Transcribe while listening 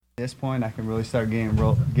this point, I can really start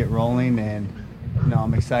get rolling, and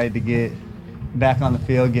I'm excited to get back on the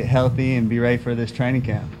field, get healthy, and be ready for this training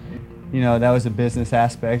camp. That was a business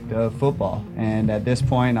aspect of football, and at this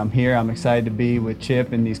point, I'm here. I'm excited to be with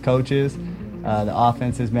Chip and these coaches. The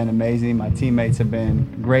offense has been amazing. My teammates have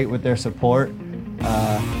been great with their support.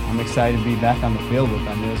 I'm excited to be back on the field with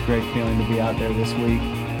them. It was a great feeling to be out there this week,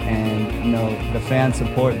 and the fan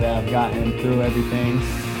support that I've gotten through everything,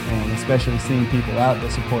 and especially seeing people out,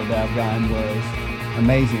 the support that I've gotten was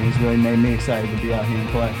amazing. It's really made me excited to be out here and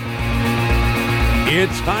play.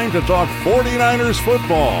 It's time to talk 49ers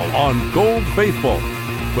football on Gold Faithful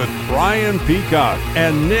with Brian Peacock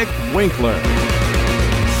and Nick Winkler.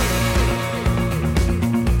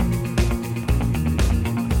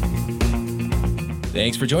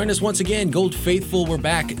 Thanks for joining us once again, Gold Faithful. We're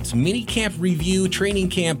back. It's minicamp review, training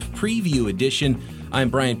camp preview edition. I'm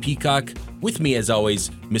Brian Peacock. With me, as always,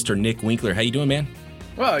 Mr. Nick Winkler. How you doing, man?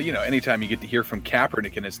 Well, anytime you get to hear from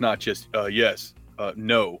Kaepernick and it's not just yes,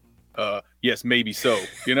 no, yes, maybe so,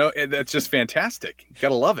 that's just fantastic. You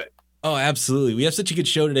gotta love it. Oh, absolutely. We have such a good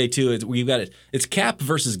show today, too. It's Cap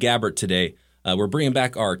versus Gabbert today. We're bringing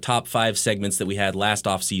back our top 5 segments that we had last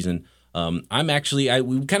offseason.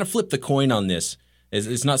 We kind of flipped the coin on this.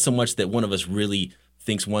 It's not so much that one of us really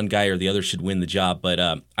thinks one guy or the other should win the job, but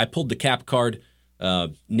I pulled the Cap card.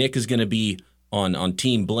 Nick is going to be on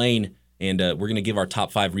Team Blaine, and we're going to give our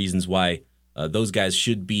top 5 reasons why those guys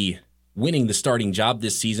should be winning the starting job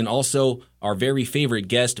this season. Also, our very favorite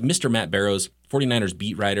guest, Mr. Matt Barrows, 49ers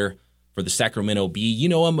beat writer for the Sacramento Bee. You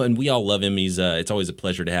know him, and we all love him. It's always a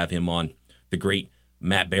pleasure to have him on, the great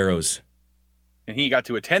Matt Barrows. And he got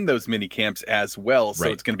to attend those mini camps as well, so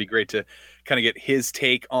It's going to be great to kind of get his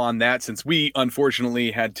take on that, since we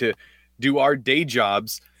unfortunately had to do our day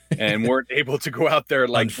jobs and weren't able to go out there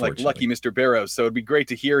like lucky Mr. Barrows. So it'd be great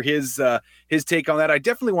to hear his take on that. I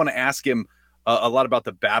definitely want to ask him a lot about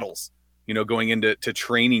the battles, going into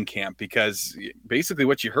training camp, because basically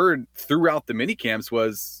what you heard throughout the mini camps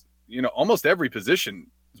was, almost every position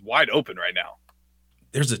is wide open right now.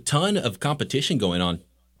 There's a ton of competition going on,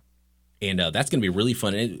 and that's going to be really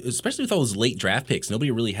fun, and especially with all those late draft picks.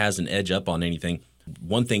 Nobody really has an edge up on anything.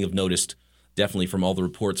 One thing I've noticed definitely from all the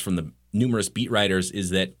reports from the numerous beat writers is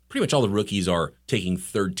that pretty much all the rookies are taking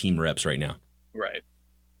third-team reps right now. Right.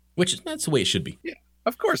 Which, that's the way it should be. Yeah,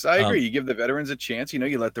 of course. I agree. You give the veterans a chance.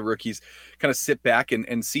 You let the rookies kind of sit back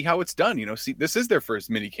and see how it's done. See, this is their first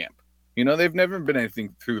mini camp. They've never been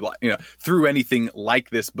anything through anything like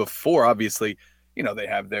this before. Obviously, they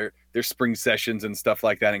have their spring sessions and stuff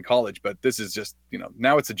like that in college, but this is just,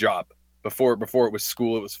 now it's a job. Before it was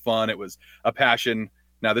school, it was fun, it was a passion.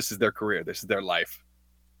 Now this is their career, this is their life.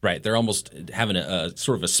 Right, they're almost having a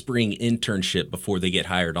sort of a spring internship before they get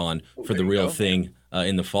hired on for the real thing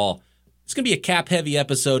in the fall. It's going to be a Cap-heavy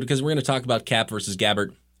episode because we're going to talk about Cap versus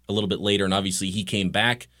Gabbert a little bit later, and obviously he came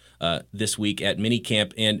back this week at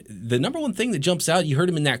minicamp, and the number one thing that jumps out, you heard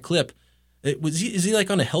him in that clip, is he like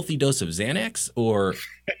on a healthy dose of Xanax, or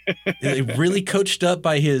really coached up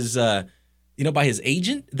by his by his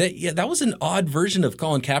agent? That was an odd version of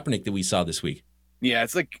Colin Kaepernick that we saw this week. Yeah,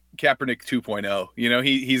 it's like Kaepernick 2.0.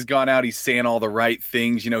 He's gone out, he's saying all the right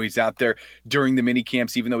things. He's out there during the mini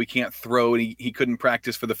camps, even though he can't throw and he couldn't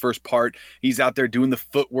practice for the first part. He's out there doing the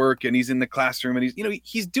footwork, and he's in the classroom, and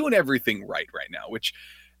he's doing everything right now, which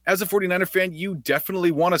as a 49er fan, you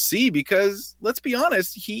definitely want to see, because let's be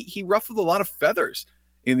honest, he ruffled a lot of feathers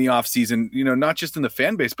in the offseason, not just in the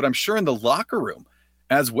fan base, but I'm sure in the locker room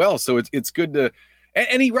as well. So it's good to,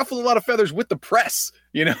 and he ruffled a lot of feathers with the press,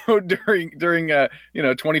 during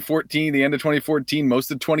 2014, the end of 2014,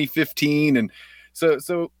 most of 2015. And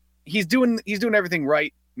so he's doing everything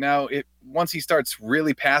right now. Once he starts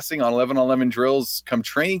really passing on 11-on-11 drills come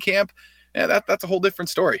training camp, that's a whole different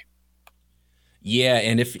story. Yeah,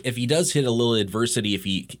 and if he does hit a little adversity, if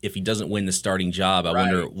he doesn't win the starting job, I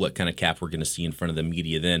wonder what kind of Cap we're going to see in front of the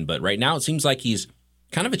media then. But right now, it seems like he's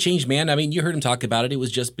kind of a changed man. I mean, you heard him talk about it. It was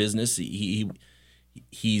just business.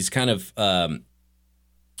 He's kind of, and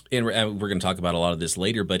we're going to talk about a lot of this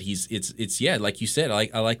later. But it's like you said.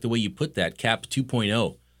 I like the way you put that, Cap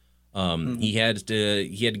 2.0. He had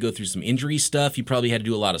to go through some injury stuff. He probably had to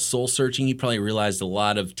do a lot of soul searching. He probably realized a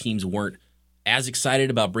lot of teams weren't as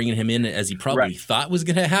excited about bringing him in as he probably thought was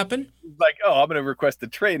going to happen. Like, I'm going to request a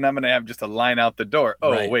trade, and I'm going to have just a line out the door.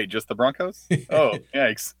 Oh, wait, just the Broncos? Oh,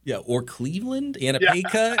 yikes. Yeah, or Cleveland and a pay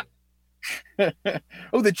cut.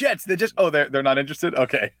 The Jets. They're not interested?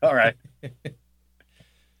 Okay, all right.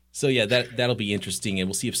 So, yeah, that'll be interesting, and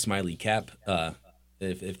we'll see if Smiley Cap,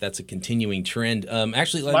 if that's a continuing trend.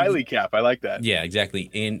 Smiley Cap, I like that. Yeah,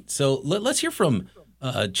 exactly. And so let's hear from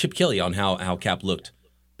Chip Kelly on how Cap looked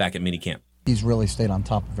back at minicamp. He's really stayed on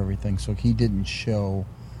top of everything, so he didn't show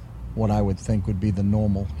what I would think would be the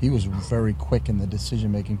normal. He was very quick in the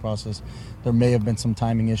decision-making process. There may have been some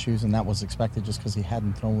timing issues, and that was expected just because he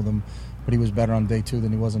hadn't thrown with him, but he was better on day 2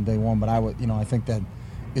 than he was on day 1. But I think that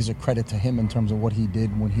is a credit to him in terms of what he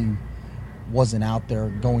did when he wasn't out there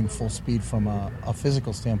going full speed from a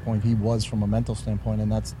physical standpoint. He was from a mental standpoint,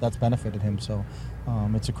 and that's benefited him. So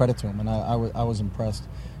it's a credit to him, and I was impressed.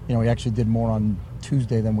 He actually did more on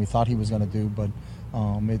Tuesday than we thought he was going to do, but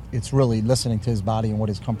it's really listening to his body and what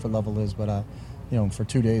his comfort level is. But for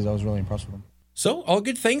 2 days, I was really impressed with him. So all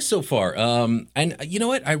good things so far. And you know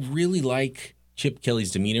what? I really like Chip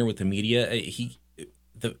Kelly's demeanor with the media.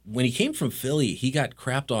 When he came from Philly, he got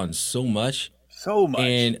crapped on so much.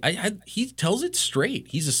 And he tells it straight.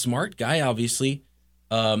 He's a smart guy, obviously.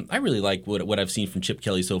 I really like what I've seen from Chip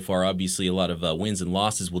Kelly so far. Obviously, a lot of wins and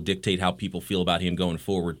losses will dictate how people feel about him going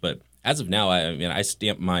forward. But as of now, I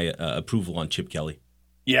stamp my approval on Chip Kelly.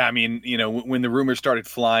 Yeah, when the rumors started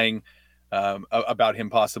flying about him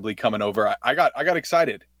possibly coming over, I got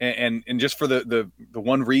excited, and just for the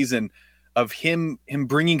one reason of him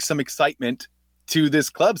bringing some excitement to this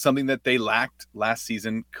club, something that they lacked last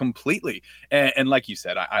season completely. And like you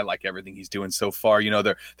said, I like everything he's doing so far.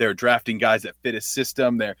 They're drafting guys that fit his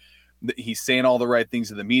system. He's saying all the right things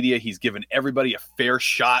to the media. He's given everybody a fair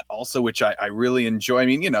shot also, which I really enjoy.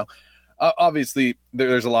 Obviously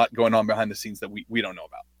there's a lot going on behind the scenes that we don't know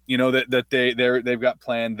about, that they've got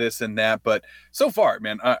planned this and that. But so far,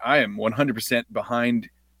 man, I am 100% behind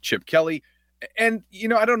Chip Kelly. And,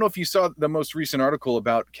 I don't know if you saw the most recent article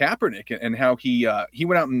about Kaepernick and how he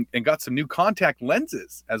went out and got some new contact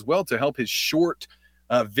lenses as well to help his short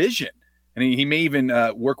vision. And he may even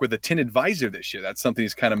work with a tinted visor this year. That's something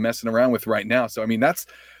he's kind of messing around with right now. So,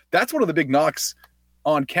 that's one of the big knocks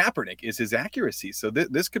on Kaepernick is his accuracy. So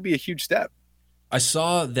this could be a huge step. I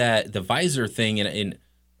saw that the visor thing, and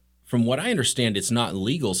from what I understand, it's not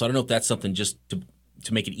legal. So I don't know if that's something just to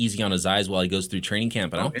make it easy on his eyes while he goes through training camp.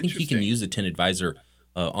 But I don't think he can use a tinted visor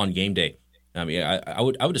on game day. I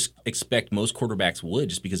would expect most quarterbacks would,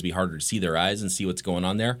 just because it'd be harder to see their eyes and see what's going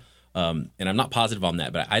on there. And I'm not positive on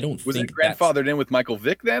that, but I don't think was it grandfathered in with Michael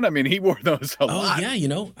Vick then? He wore those a lot. Oh yeah,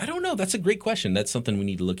 I don't know. That's a great question. That's something we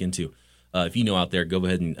need to look into. If you know out there, go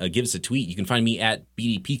ahead and give us a tweet. You can find me at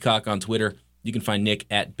BD Peacock on Twitter. You can find Nick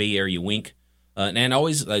at Bay Area Wink. And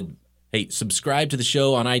always, hey, subscribe to the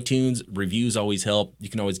show on iTunes. Reviews always help. You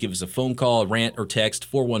can always give us a phone call, rant, or text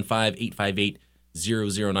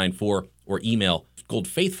 415-858-0094 or email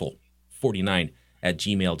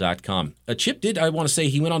goldfaithful49@gmail.com. Chip did, I want to say,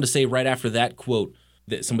 he went on to say right after that quote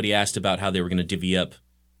that somebody asked about how they were going to divvy up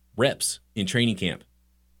reps in training camp.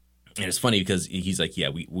 And it's funny because he's like, yeah,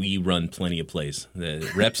 we run plenty of plays. The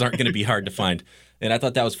reps aren't going to be hard to find. And I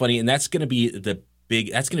thought that was funny. And that's going to be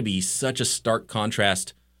that's going to be such a stark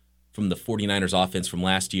contrast from the 49ers offense from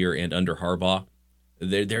last year and under Harbaugh.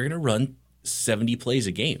 They're going to run 70 plays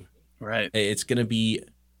a game. Right. It's going to be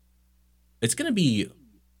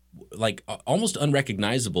like almost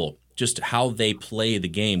unrecognizable just how they play the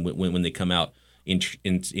game when they come out in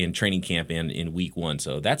training camp and in week 1.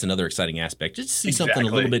 So that's another exciting aspect. Just to see something a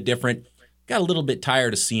little bit different. Got a little bit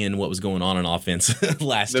tired of seeing what was going on offense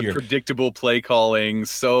last year. The predictable play calling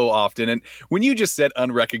so often. And when you just said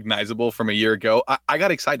unrecognizable from a year ago, I got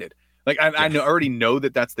excited. Like I already know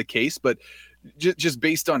that that's the case, but just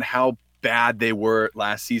based on how bad they were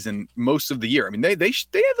last season, most of the year. They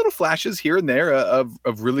had little flashes here and there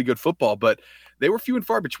of really good football, but they were few and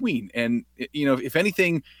far between. And if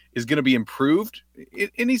anything is going to be improved,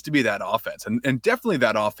 it needs to be that offense and definitely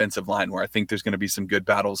that offensive line, where I think there's going to be some good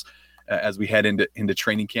battles as we head into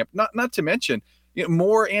training camp. Not to mention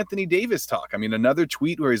more Anthony Davis talk. Another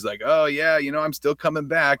tweet where he's like, oh yeah, I'm still coming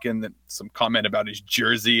back, and then some comment about his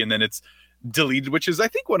jersey, and then it's deleted, which is I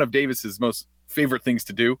think one of Davis's most favorite things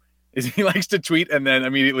to do. Is he likes to tweet and then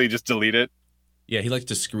immediately just delete it. Yeah, he likes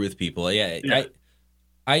to screw with people. Yeah.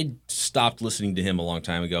 I stopped listening to him a long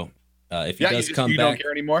time ago. If he does come back, you don't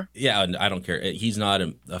care anymore? Yeah, I don't care. He's not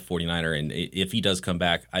a 49er, and if he does come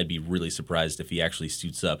back, I'd be really surprised if he actually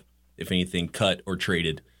suits up. If anything, cut or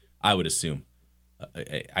traded, I would assume.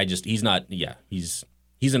 He's not. Yeah, he's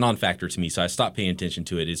a non-factor to me, so I stopped paying attention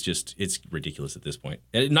to it. It's ridiculous at this point.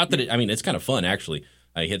 Not that it's kind of fun actually.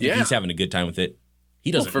 He's having a good time with it. He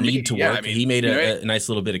doesn't need to work. He made a nice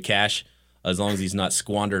little bit of cash, as long as he's not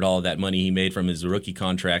squandered all of that money he made from his rookie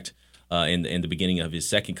contract in the beginning of his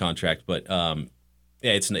second contract. But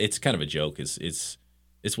it's kind of a joke. It's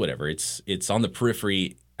whatever. It's on the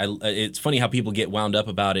periphery. It's funny how people get wound up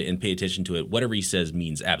about it and pay attention to it. Whatever he says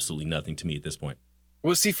means absolutely nothing to me at this point.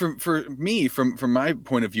 Well, see, for me, from my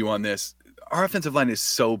point of view on this, our offensive line is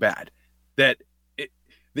so bad that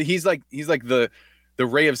he's like the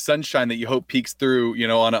ray of sunshine that you hope peeks through,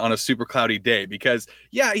 on a super cloudy day, because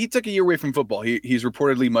he took a year away from football. He's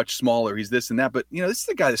reportedly much smaller. He's this and that, but this is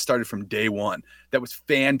the guy that started from day one. That was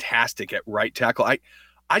fantastic at right tackle.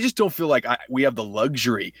 I just don't feel like we have the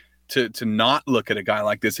luxury to not look at a guy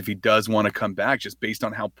like this if he does want to come back, just based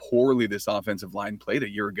on how poorly this offensive line played a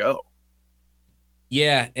year ago.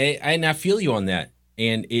 Yeah, and I feel you on that.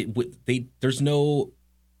 And there's no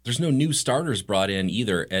new starters brought in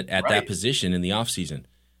either at that position in the offseason.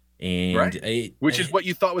 And which is what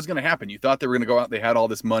you thought was going to happen. You thought they were going to go out. They had all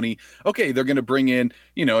this money. Okay, they're going to bring in,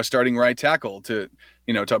 a starting right tackle to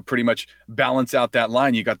pretty much balance out that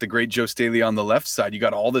line. You got the great Joe Staley on the left side. You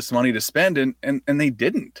got all this money to spend, and they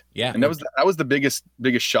didn't. Yeah, and that was the biggest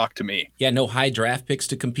shock to me. Yeah, no high draft picks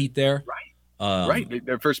to compete there. Right.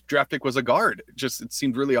 Their first draft pick was a guard. It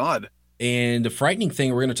seemed really odd. And the frightening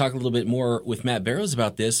thing, we're going to talk a little bit more with Matt Barrows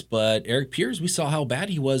about this, but Eric Pierce, we saw how bad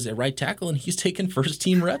he was at right tackle, and he's taking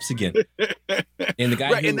first-team reps again. And the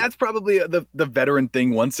guy, and that's probably the veteran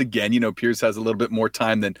thing once again. Pierce has a little bit more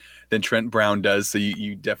time than Trent Brown does, so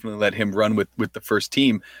you definitely let him run with the first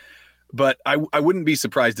team. But I wouldn't be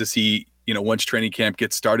surprised to see, once training camp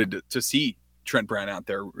gets started, to see Trent Brown out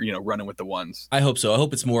there, running with the ones. I hope so. I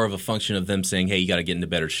hope it's more of a function of them saying, hey, you got to get into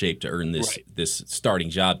better shape to earn this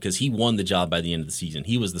starting job, because he won the job by the end of the season.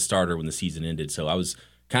 He was the starter when the season ended, so I was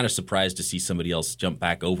kind of surprised to see somebody else jump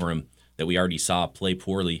back over him that we already saw play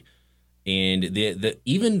poorly. And the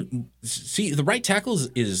right tackle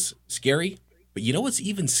is scary, but you know what's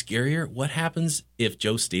even scarier? What happens if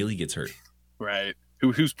Joe Staley gets hurt? Right.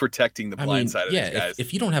 Who's protecting the blind side of these guys?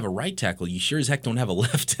 If you don't have a right tackle, you sure as heck don't have a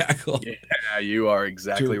left tackle. Yeah, you are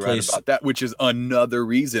exactly right about that, which is another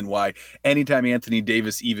reason why anytime Anthony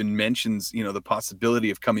Davis even mentions, the possibility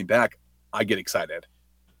of coming back, I get excited.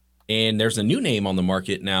 And there's a new name on the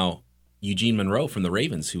market now, Eugene Monroe from the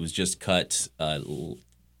Ravens, who was just cut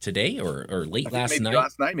today or late last night.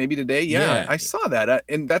 Last night, maybe today. Yeah. I saw that.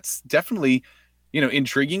 And that's definitely,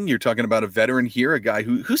 intriguing. You're talking about a veteran here, a guy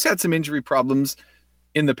who's had some injury problems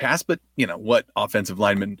in the past, but what offensive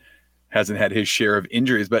lineman hasn't had his share of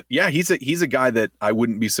injuries? But yeah, he's a guy that I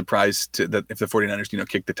wouldn't be surprised that if the 49ers,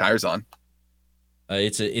 kick the tires on.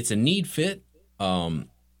 It's a need fit. And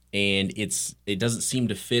it doesn't seem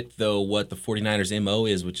to fit though what the 49ers MO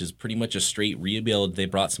is, which is pretty much a straight rebuild. They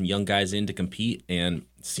brought some young guys in to compete, and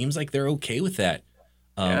it seems like they're okay with that.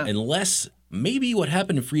 Unless maybe what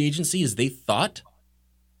happened in free agency is they thought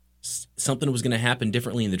something was going to happen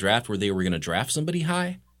differently in the draft, where they were going to draft somebody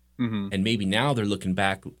high. Mm-hmm. And maybe now they're looking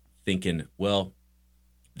back thinking, well,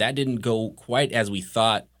 that didn't go quite as we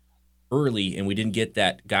thought early, and we didn't get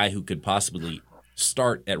that guy who could possibly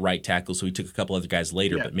start at right tackle, so we took a couple other guys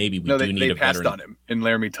later, but maybe we do need a veteran. They passed on him in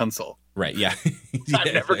Laramie Tunsil. Right, yeah.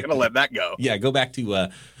 I'm never going to let that go. Yeah, go back to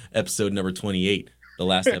episode number 28, the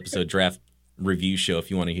last episode draft review show,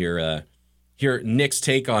 if you want to hear Nick's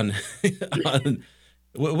take on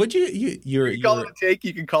would you call it a take?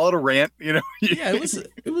 You can call it a rant. Yeah,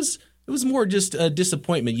 it was more just a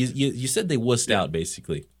disappointment. You said they wussed out,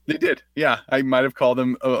 basically. They did. Yeah, I might have called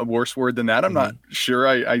them a worse word than that. I'm not sure.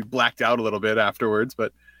 I blacked out a little bit afterwards,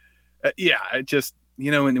 but it just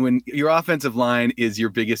when your offensive line is your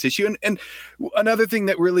biggest issue, and another thing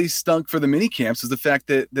that really stunk for the mini camps is the fact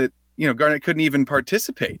that Garnett couldn't even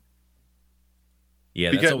participate.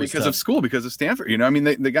 Yeah, because of school, because of Stanford.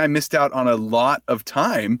 The guy missed out on a lot of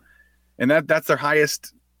time, and that's their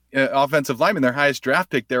highest offensive lineman, their highest draft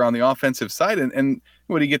pick there on the offensive side. And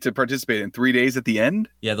what did he get to participate in 3 days at the end?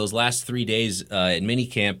 Yeah, those last 3 days at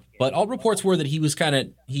minicamp. But all reports were that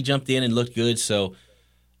he jumped in and looked good. So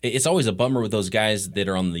it's always a bummer with those guys that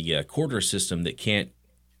are on the quarter system that can't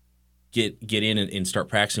get in and start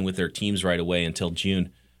practicing with their teams right away until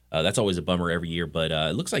June. That's always a bummer every year, but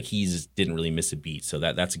it looks like didn't really miss a beat, so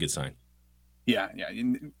that's a good sign. Yeah.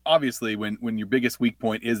 And obviously, when your biggest weak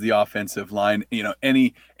point is the offensive line,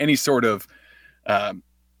 any sort of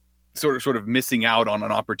missing out on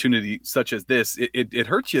an opportunity such as this, it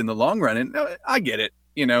hurts you in the long run. And I get it.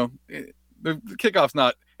 The kickoff's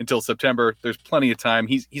not until September. There's plenty of time.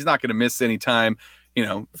 He's not going to miss any time.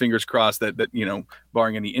 Fingers crossed that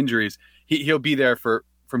barring any injuries, he'll be there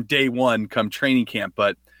from day one come training camp.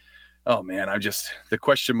 But oh man, the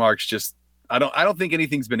question marks I don't think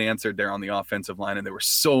anything's been answered there on the offensive line, and there were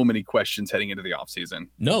so many questions heading into the offseason.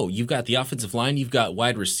 No, you've got the offensive line, you've got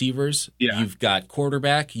wide receivers, you've got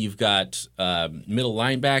quarterback, you've got middle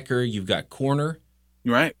linebacker, you've got corner.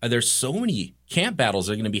 Right. There's so many camp battles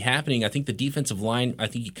that are going to be happening. I think the defensive line, I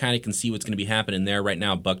think you kind of can see what's going to be happening there right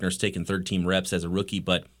now. Buckner's taking third-team reps as a rookie,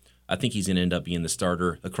 but I think he's going to end up being the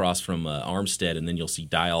starter across from Armstead, and then you'll see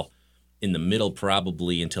Dial in the middle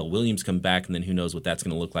probably until Williams come back, and then who knows what that's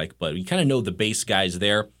going to look like. But you kind of know the base guys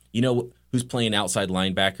there. You know who's playing outside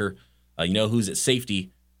linebacker. You know who's at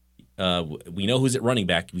safety. We know who's at running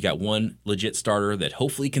back. We got one legit starter that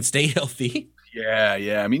hopefully can stay healthy.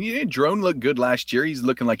 Yeah. I mean, Drone looked good last year. He's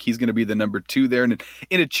looking like he's going to be the number 2 there. And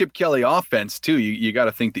in a Chip Kelly offense, too, you got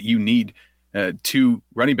to think that you need 2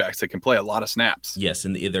 running backs that can play a lot of snaps. Yes,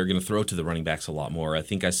 and they're going to throw to the running backs a lot more. I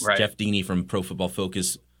think Jeff Deeney from Pro Football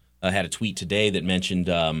Focus had a tweet today that mentioned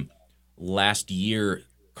last year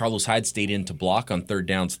Carlos Hyde stayed in to block on third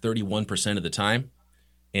downs 31% of the time.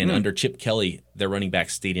 And under Chip Kelly, their running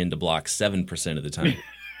backs stayed in to block 7% of the time.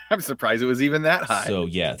 I'm surprised it was even that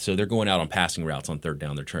high. So they're going out on passing routes on third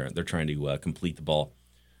down. They're trying to complete the ball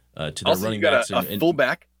to their running backs. You got a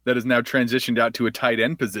fullback that is now transitioned out to a tight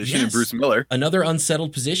end position in Bruce Miller. Another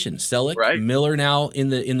unsettled position. Selleck, Miller now in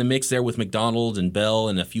the mix there with McDonald and Bell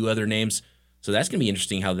and a few other names. So that's going to be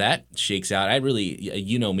interesting how that shakes out. I really,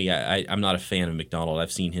 you know me, I'm not a fan of McDonald.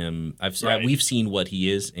 I've seen him. We've seen what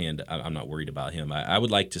he is, and I'm not worried about him. I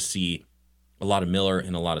would like to see a lot of Miller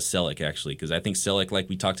and a lot of Selleck, actually, because I think Selleck, like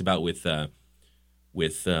we talked about with Trent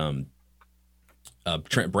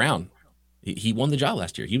Brown, he won the job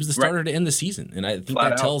last year. He was the starter to end the season, and I think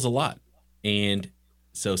that tells a lot. And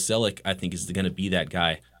so Selleck, I think, is going to be that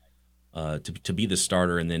guy. To be the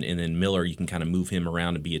starter, and then Miller, you can kind of move him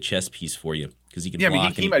around and be a chess piece for you because he can block. I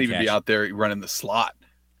mean, he might even be out there running the slot.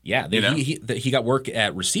 Yeah, he got work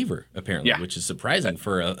at receiver apparently, which is surprising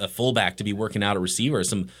for a fullback to be working out a receiver.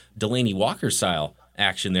 Some Delaney Walker style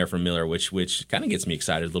action there from Miller, which kind of gets me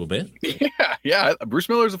excited a little bit. Yeah. Bruce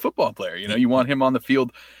Miller's a football player. You know, you want him on the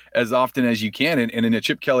field as often as you can, and in a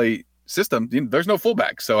Chip Kelly system, there's no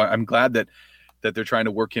fullback, so I'm glad that they're trying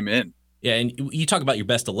to work him in. Yeah, and you talk about your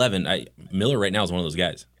best 11. Miller right now is one of those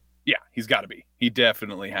guys. Yeah, he's got to be. He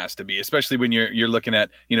definitely has to be, especially when you're looking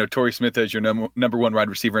at, Torrey Smith as your number 1 wide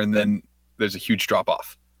receiver, and then there's a huge drop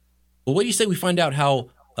off. Well, what do you say we find out how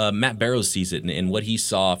Matt Barrows sees it and what he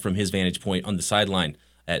saw from his vantage point on the sideline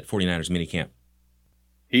at 49ers minicamp?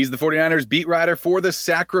 He's the 49ers beat writer for the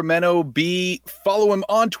Sacramento Bee. Follow him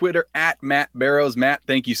on Twitter at Matt Barrows. Matt,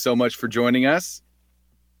 thank you so much for joining us.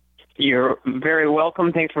 You're very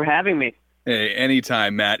welcome. Thanks for having me. Hey,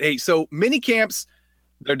 anytime, Matt. Hey, so mini camps,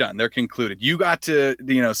 they're done. They're concluded. You got to,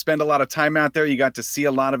 spend a lot of time out there. You got to see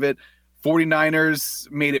a lot of it. 49ers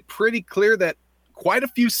made it pretty clear that quite a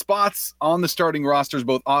few spots on the starting rosters,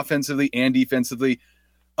 both offensively and defensively,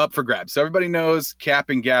 up for grabs. So everybody knows Cap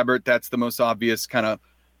and Gabbert. That's the most obvious kind of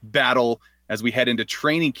battle as we head into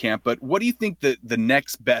training camp. But what do you think the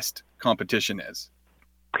next best competition is?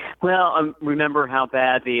 Well, remember how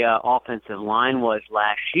bad the offensive line was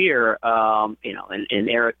last year, and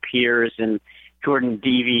Eric Pierce and Jordan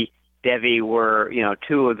Devy were,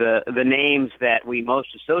 two of the names that we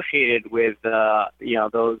most associated with,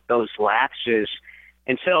 those lapses.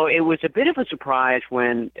 And so it was a bit of a surprise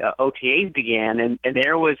when OTAs began, and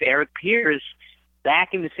there was Eric Pierce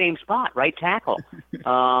back in the same spot, right tackle.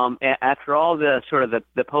 After all the sort of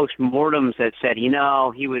the post-mortems that said,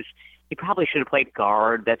 he probably should have played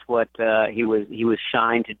guard. That's what he was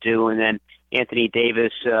signed to do. And then Anthony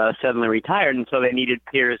Davis suddenly retired, and so they needed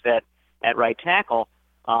Pierce at right tackle,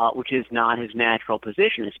 which is not his natural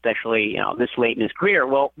position, especially this late in his career.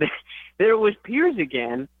 Well, there was Pierce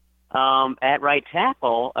again at right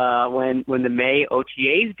tackle when the May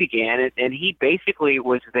OTAs began, and he basically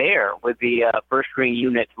was there with the first string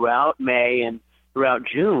unit throughout May and throughout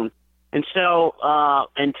June. And so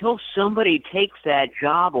until somebody takes that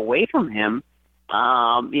job away from him,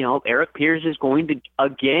 Eric Pierce is going to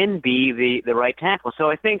again be the right tackle.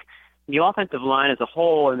 So I think the offensive line as a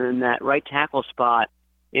whole, and then that right tackle spot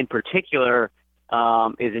in particular,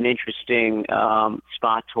 is an interesting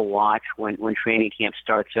spot to watch when training camp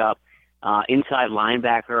starts up. Inside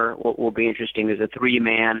linebacker will be interesting. There's a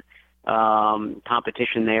 3-man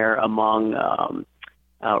competition there among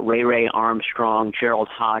Ray Armstrong, Gerald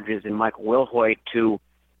Hodges, and Michael Wilhoit to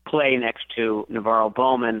play next to Navarro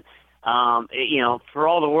Bowman. For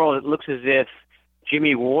all the world, it looks as if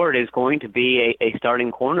Jimmy Ward is going to be a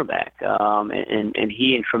starting cornerback, and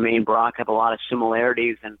he and Tremaine Brock have a lot of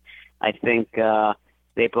similarities, and I think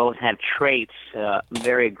they both have traits,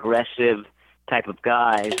 very aggressive type of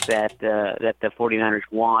guys that the 49ers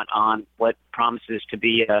want on what promises to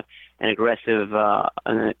be an aggressive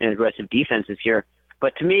defense this year.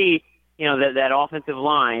 But to me, that offensive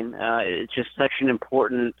line is just such an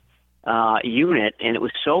important unit, and it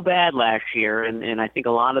was so bad last year, and I think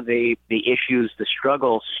a lot of the issues, the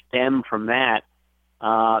struggles stem from that.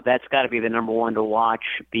 That's got to be the number one to watch.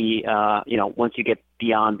 Once you get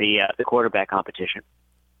beyond the quarterback competition.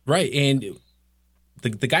 Right, and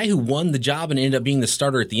the guy who won the job and ended up being the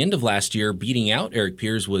starter at the end of last year, beating out Eric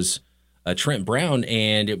Pierce, was Trent Brown,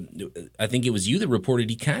 and I think it was you that reported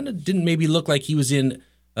he kind of didn't maybe look like he was in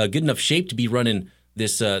good enough shape to be running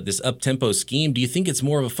this up-tempo scheme. Do you think it's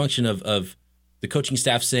more of a function of the coaching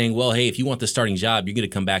staff saying, well, hey, if you want the starting job, you're going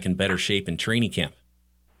to come back in better shape in training camp?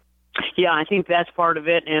 Yeah, I think that's part of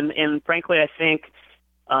it, and frankly, I think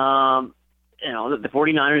the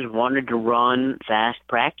 49ers wanted to run fast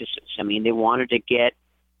practices. I mean, they wanted to get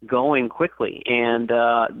going quickly, and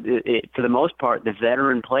for the most part, the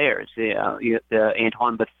veteran players, the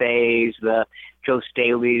Antoine Bethés, the Joe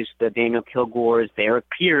Staley's, the Daniel Kilgore's, the Eric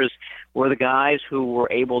Pierce, were the guys who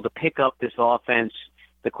were able to pick up this offense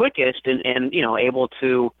the quickest and able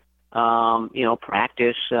to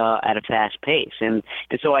practice at a fast pace. And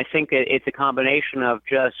so I think it's a combination of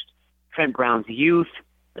just Trent Brown's youth,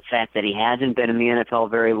 the fact that he hasn't been in the NFL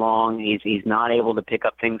very long, he's not able to pick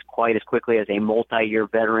up things quite as quickly as a multi-year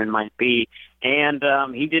veteran might be, and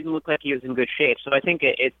he didn't look like he was in good shape. So I think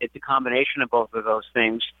it's a combination of both of those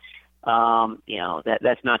things.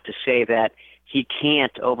 That's not to say that he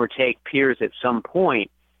can't overtake Pierce at some point,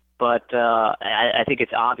 but I think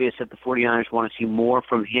it's obvious that the 49ers want to see more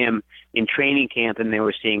from him in training camp than they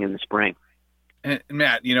were seeing in the spring. And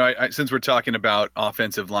Matt, since we're talking about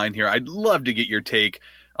offensive line here, I'd love to get your take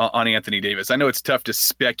on Anthony Davis. I know it's tough to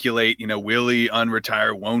speculate, will he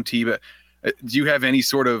unretire, won't he? But do you have any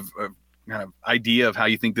sort of kind of idea of how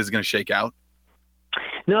you think this is going to shake out?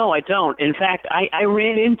 No, I don't. In fact, I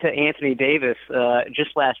ran into Anthony Davis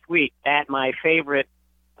just last week at my favorite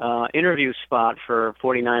interview spot for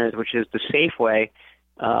 49ers, which is the Safeway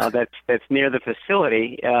that's near the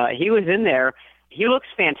facility. He was in there. He looks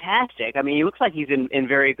fantastic. I mean, he looks like he's in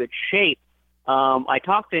very good shape. I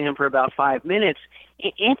talked to him for about 5 minutes.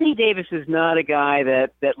 Anthony Davis is not a guy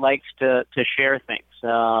that likes to share things.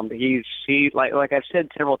 Like I've said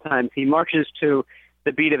several times, he marches to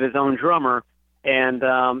the beat of his own drummer. And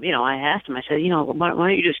I asked him. I said, why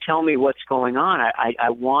don't you just tell me what's going on? I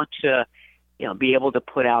want to, be able to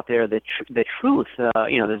put out there the truth.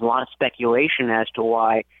 There's a lot of speculation as to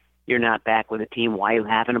why you're not back with the team, why you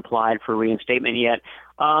haven't applied for reinstatement yet.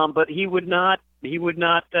 But he would not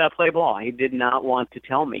play ball. He did not want to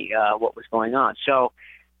tell me what was going on. So,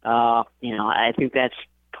 I think that's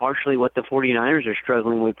partially what the 49ers are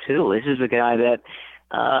struggling with too. This is a guy that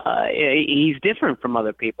he's different from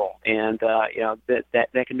other people, and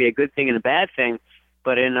that can be a good thing and a bad thing.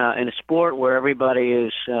 But in a sport where everybody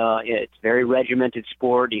is, it's a very regimented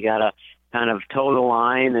sport. You got to kind of toe the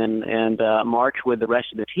line and march with the rest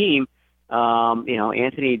of the team.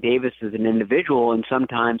 Anthony Davis is an individual, and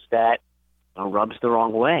sometimes that rubs the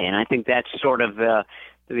wrong way. And I think that's sort of the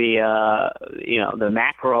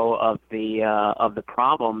macro of the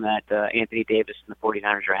problem that Anthony Davis and the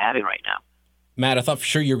 49ers are having right now. Matt, I thought for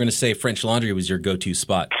sure you were going to say French Laundry was your go-to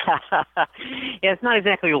spot. Yeah, it's not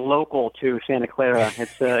exactly local to Santa Clara.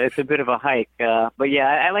 It's a bit of a hike. But yeah,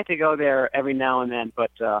 I like to go there every now and then. But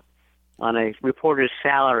on a reporter's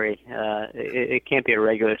salary, it can't be a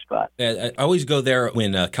regular spot. I always go there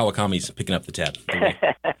when Kawakami's picking up the tab.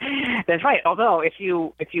 That's right. Although if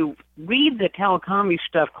you read the Kawakami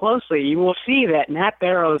stuff closely, you will see that Matt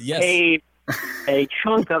Barrows paid a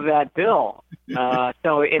chunk of that bill.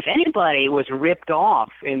 So if anybody was ripped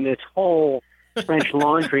off in this whole French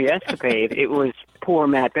Laundry escapade, it was poor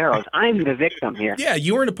Matt Barrows. I'm the victim here. Yeah,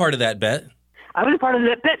 you weren't a part of that bet. I was a part of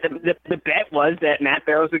that bet. The bet was that Matt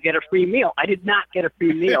Barrows would get a free meal. I did not get a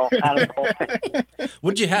free meal out of the whole thing.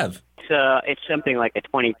 What'd you have? It's something like a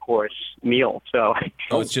 20-course meal. So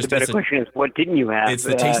it's just the better question is, what didn't you have? It's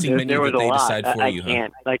the tasting menu that they decide for you.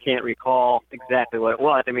 I can't recall exactly what it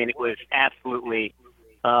was. I mean, it was absolutely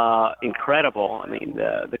incredible. I mean,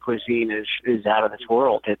 the cuisine is out of this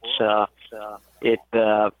world. It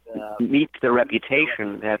meets the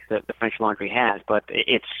reputation that the French Laundry has, but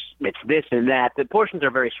it's this and that. The portions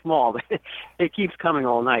are very small, but it keeps coming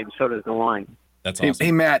all night, and so does the wine. That's awesome.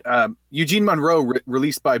 Hey Matt, Eugene Monroe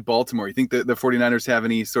released by Baltimore. You think the 49ers have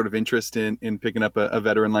any sort of interest in picking up a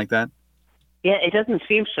veteran like that? Yeah, it doesn't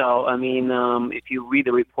seem so. I mean, if you read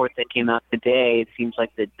the report that came out today, it seems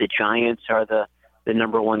like the Giants are the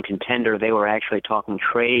number one contender. They were actually talking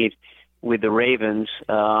trade with the Ravens.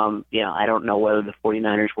 I don't know whether the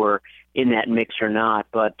 49ers were in that mix or not,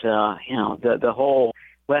 but the whole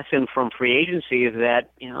lesson from free agency is that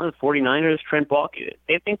the 49ers, Trent Baalke,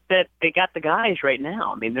 they think that they got the guys right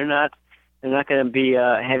now. I mean, they're not going to be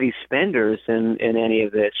heavy spenders in any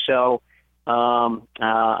of this. So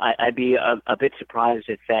I'd be a bit surprised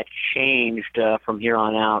if that changed from here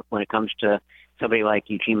on out when it comes to somebody like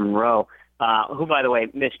Eugene Monroe. who, by the way,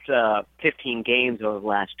 missed 15 games over the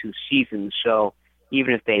last 2 seasons. So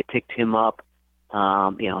even if they picked him up,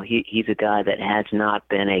 he's a guy that has not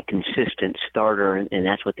been a consistent starter, and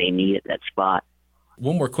that's what they need at that spot.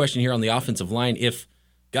 One more question here on the offensive line. If,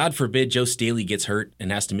 God forbid, Joe Staley gets hurt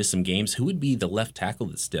and has to miss some games, who would be the left tackle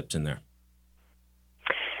that steps in there?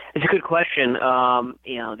 It's a good question.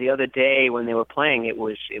 The other day when they were playing, it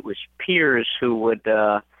was Pierce who would,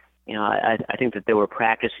 I think that they were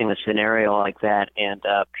practicing a scenario like that, and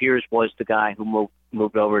Pierce was the guy who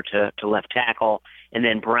moved over to left tackle, and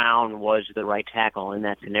then Brown was the right tackle in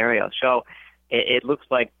that scenario. So it looks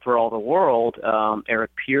like for all the world,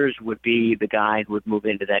 Eric Pierce would be the guy who would move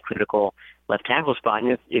into that critical left tackle spot.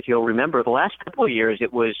 And if you'll remember, the last couple of years,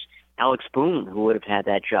 it was Alex Boone who would have had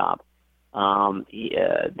that job. He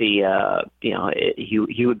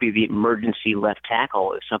would be the emergency left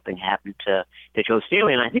tackle if something happened to Joe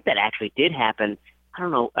Staley, and I think that actually did happen. I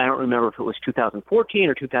don't remember if it was 2014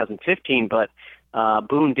 or 2015, but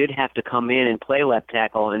Boone did have to come in and play left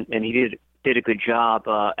tackle, and he did a good job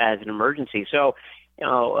as an emergency. So,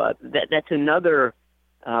 that's another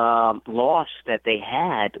loss that they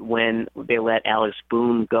had when they let Alex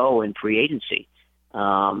Boone go in free agency.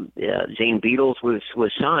 Zane Beadles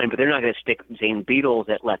was signed, but they're not going to stick Zane Beadles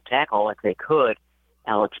at left tackle like they could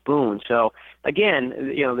Alex Boone. So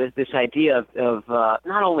again, this idea of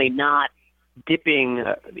not only not dipping,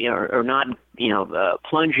 or not,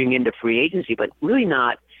 plunging into free agency, but really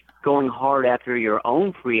not going hard after your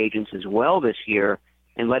own free agents as well this year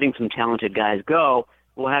and letting some talented guys go.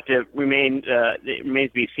 We'll have to it remains to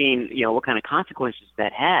be seen, what kind of consequences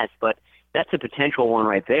that has, but that's a potential one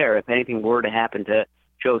right there. If anything were to happen to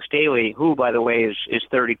Joe Staley, who, by the way, is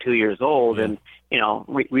 32 years old and,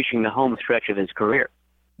 reaching the home stretch of his career.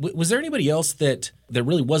 Was there anybody else that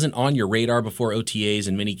really wasn't on your radar before OTAs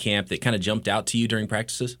and minicamp that kind of jumped out to you during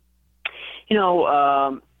practices?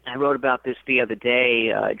 I wrote about this the other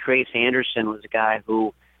day. Trace Anderson was a guy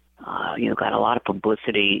who, got a lot of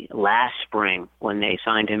publicity last spring when they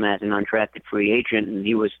signed him as an undrafted free agent, and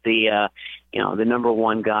he was the number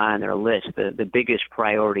one guy on their list, the biggest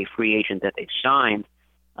priority free agent that they signed.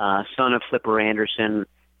 Son of Flipper Anderson,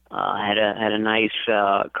 had a nice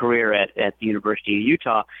career at the University of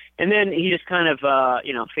Utah, and then he just kind of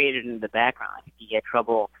faded into the background. I think he had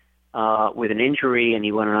trouble with an injury, and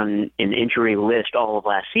he went on an injury list all of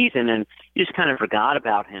last season, and you just kind of forgot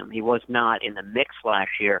about him. He was not in the mix last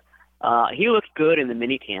year. He looked good in the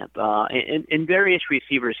minicamp, and various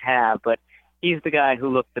receivers have, but he's the guy who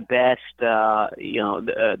looked the best,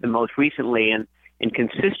 the most recently and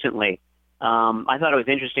consistently. I thought it was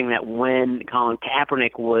interesting that when Colin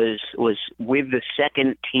Kaepernick was with the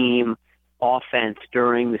second team offense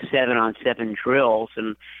during the 7-on-7 drills,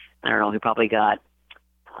 and I don't know, he probably got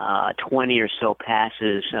 20 or so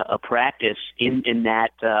passes a practice in that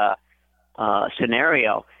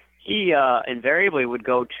scenario. He invariably would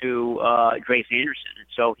go to Trace Anderson.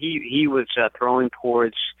 So he was throwing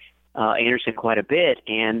towards Anderson quite a bit,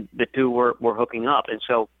 and the two were hooking up. And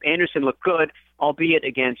so Anderson looked good, albeit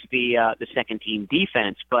against the second team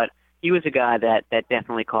defense, but he was a guy that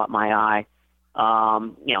definitely caught my eye.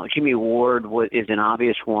 Jimmy Ward is an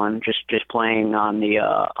obvious one, just playing on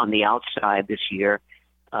the outside this year.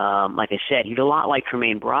 Like I said, he's a lot like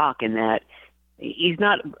Tremaine Brock in that he's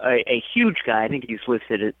not a huge guy. I think he's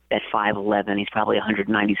listed at 5'11". He's probably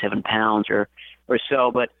 197 pounds or so,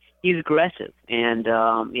 but he's aggressive and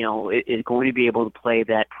is going to be able to play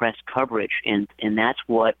that press coverage, and that's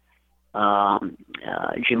what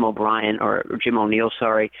Jim O'Neill,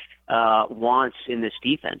 wants in this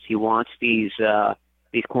defense. He wants these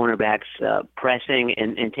cornerbacks pressing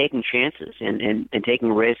and taking chances and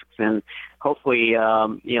taking risks and hopefully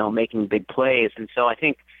making big plays. And so I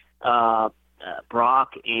think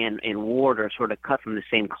Brock and Ward are sort of cut from the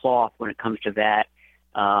same cloth when it comes to that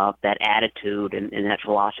attitude and that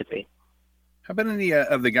philosophy. How about any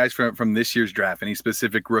of the guys from this year's draft? Any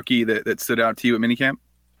specific rookie that stood out to you at minicamp?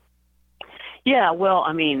 Yeah, well,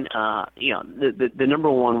 I mean, the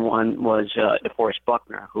number one was DeForest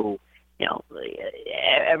Buckner, who,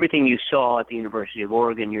 everything you saw at the University of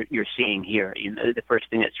Oregon, you're seeing here. The first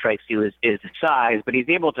thing that strikes you is the size, but he's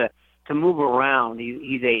able to move around.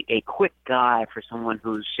 He's a quick guy for someone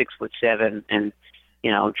who's 6'7" and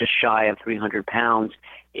just shy of 300 pounds.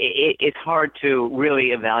 It's hard to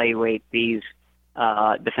really evaluate these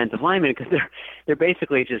defensive linemen because they're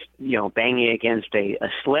basically just banging against a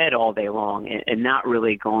sled all day long and not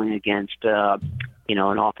really going against an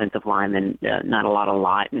offensive lineman.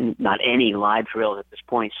 Not any live drills at this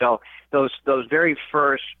point. So those very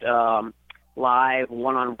first live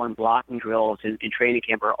one-on-one blocking drills in training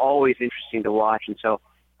camp are always interesting to watch. And so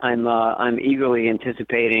I'm eagerly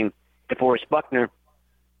anticipating DeForest Buckner.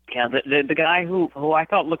 Yeah, the guy who I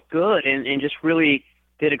thought looked good and just really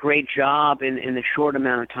did a great job in the short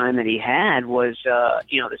amount of time that he had was,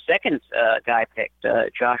 the second guy picked,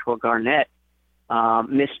 Joshua Garnett,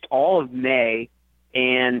 missed all of May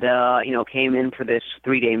and, came in for this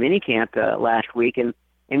 3-day minicamp last week and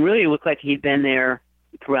really looked like he'd been there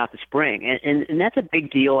throughout the spring. And that's a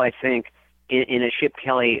big deal, I think, in a Chip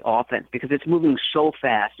Kelly offense because it's moving so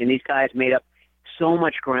fast. And these guys made up so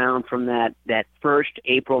much ground from that first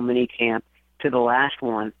April minicamp to the last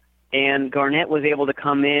one. And Garnett was able to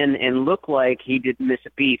come in and look like he didn't miss a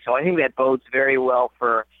beat. So I think that bodes very well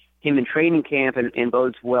for him in training camp and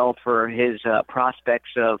bodes well for his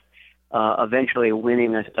prospects of eventually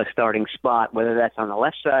winning a starting spot, whether that's on the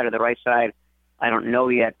left side or the right side. I don't know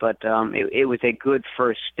yet, but it was a good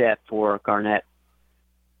first step for Garnett.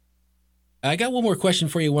 I got one more question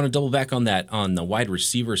for you. I want to double back on that, on the wide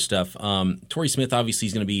receiver stuff. Torrey Smith obviously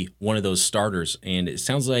is going to be one of those starters, and it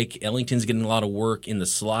sounds like Ellington's getting a lot of work in the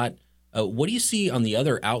slot. What do you see on the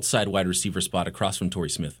other outside wide receiver spot across from Torrey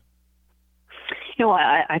Smith?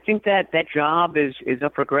 I think that job is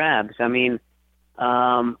up for grabs. I mean,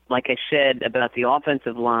 like I said about the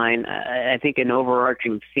offensive line, I think an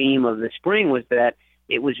overarching theme of the spring was that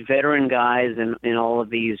it was veteran guys in all of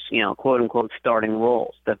these, quote unquote starting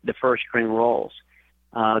roles, the first string roles,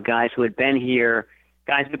 guys who had been here,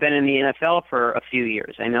 guys who have been in the NFL for a few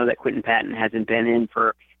years. I know that Quentin Patton hasn't been in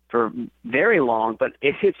for very long, but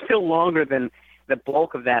it's still longer than the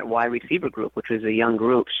bulk of that wide receiver group, which was a young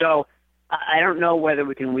group. So I don't know whether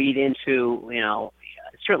we can read into,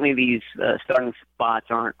 certainly these starting spots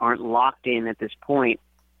aren't locked in at this point.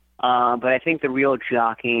 But I think the real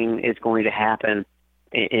jockeying is going to happen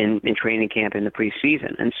in training camp in the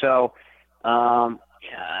preseason. And so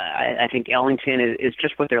I think Ellington is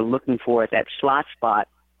just what they're looking for at that slot spot.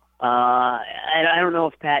 I don't know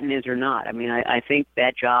if Patton is or not. I mean, I think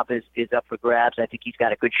that job is up for grabs. I think he's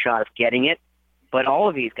got a good shot of getting it. But all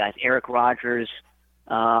of these guys, Eric Rogers,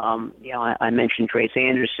 I mentioned Trace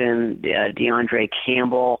Anderson, DeAndre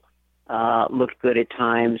Campbell, looked good at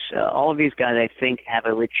times. All of these guys, I think, have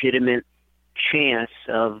a legitimate chance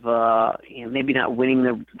of maybe not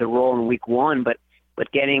winning the role in week one, but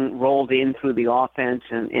getting rolled in through the offense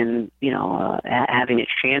and having a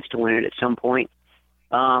chance to win it at some point.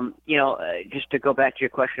 Just to go back to your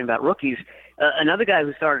question about rookies, another guy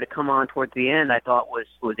who started to come on towards the end, I thought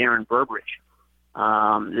was Aaron Burbridge,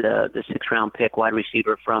 the 6th-round pick wide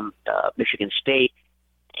receiver from Michigan State.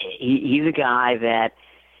 He's a guy that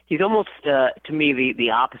he's almost, to me, the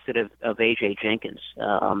opposite of A.J. Jenkins.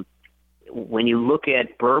 When you look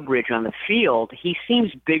at Burbridge on the field, he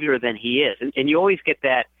seems bigger than he is. And you always get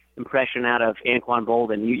that impression out of Anquan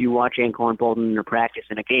Bolden. You watch Anquan Bolden in a practice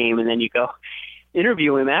in a game, and then you go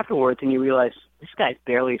interview him afterwards, and you realize this guy's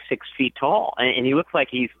barely 6 feet tall. And he looks like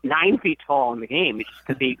he's 9 feet tall in the game. It's just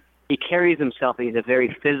because he carries himself. He's a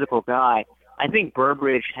very physical guy. I think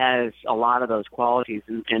Burbridge has a lot of those qualities,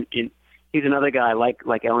 and he's another guy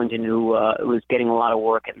like Ellington who was getting a lot of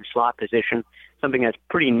work in the slot position, something that's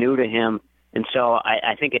pretty new to him. And so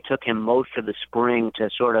I think it took him most of the spring to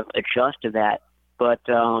sort of adjust to that. But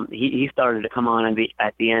he started to come on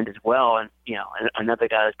at the end as well. And, another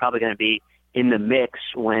guy that's probably going to be in the mix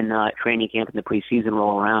when training camp and the preseason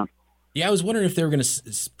roll around. Yeah, I was wondering if they were going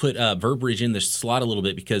to put Burbridge in the slot a little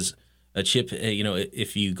bit because Chip,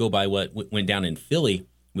 if you go by what went down in Philly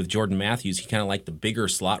with Jordan Matthews, he kind of liked the bigger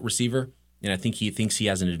slot receiver. And I think he thinks he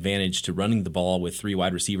has an advantage to running the ball with 3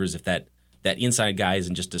 wide receivers if that inside guy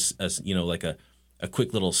isn't just a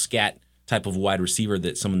quick little scat type of wide receiver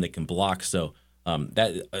that someone that can block. So I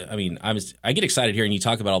get excited hearing you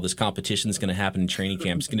talk about all this competition that's going to happen in training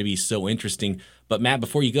camp. It's going to be so interesting. But Matt,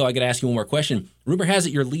 before you go, I got to ask you one more question. Rumor has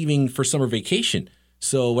it you're leaving for summer vacation.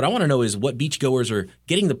 So what I want to know is what beachgoers are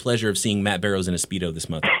getting the pleasure of seeing Matt Barrows in a Speedo this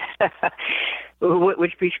month.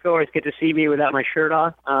 Which beachgoers get to see me without my shirt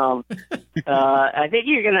on? I think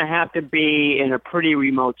you're going to have to be in a pretty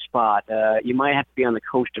remote spot. You might have to be on the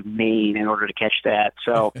coast of Maine in order to catch that.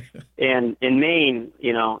 So in Maine,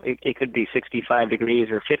 it could be 65 degrees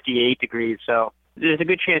or 58 degrees. So there's a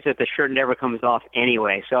good chance that the shirt never comes off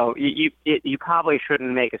anyway. So you probably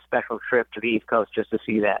shouldn't make a special trip to the East Coast just to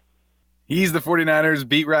see that. He's the 49ers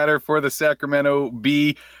beat writer for the Sacramento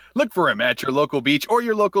Bee. Look for him at your local beach or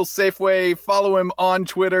your local Safeway. Follow him on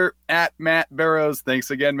Twitter at Matt Barrows. Thanks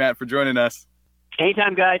again, Matt, for joining us.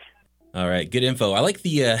 Anytime, guys. All right, good info. I like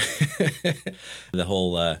the the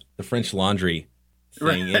whole the French Laundry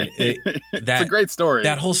thing. And it's a great story.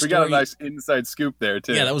 That whole story. We got a nice inside scoop there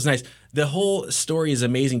too. Yeah, that was nice. The whole story is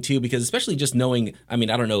amazing too, because especially just knowing, I mean,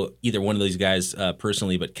 I don't know either one of these guys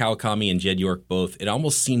personally, but Kawakami and Jed York both, it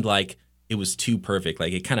almost seemed like it was too perfect.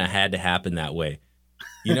 Like it kind of had to happen that way.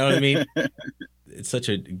 You know what I mean? It's such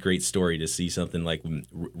a great story to see something like when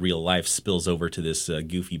real life spills over to this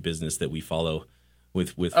goofy business that we follow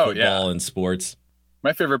with football and sports.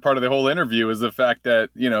 My favorite part of the whole interview is the fact that,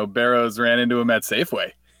 Barrows ran into him at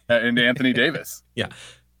Safeway and Anthony Davis. Yeah.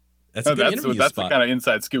 That's a good interview that's spot. The kind of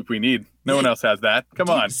inside scoop we need. No one else has that. Come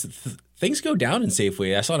on. Things go down in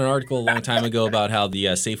Safeway. I saw an article a long time ago about how the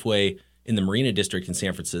Safeway in the Marina District in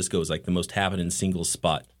San Francisco is like the most happening singles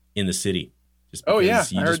spot in the city. I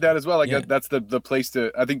heard that as well. Like that's the place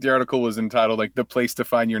to. I think the article was entitled like "The Place to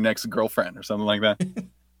Find Your Next Girlfriend" or something like that.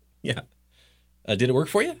 Yeah. Did it work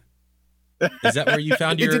for you? Is that where you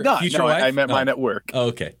found your did not. future No, wife? I met mine at work. Oh,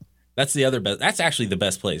 okay. That's the other best. That's actually the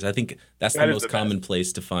best place. I think that's the most common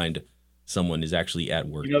place to find someone is actually at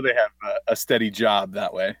work. They have a steady job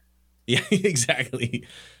that way. Yeah, exactly.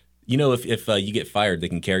 If you get fired, they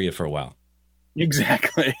can carry you for a while.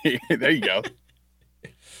 Exactly. There you go.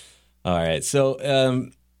 All right. So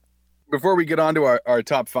before we get on to our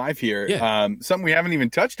top five here, something we haven't even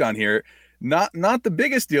touched on here, not the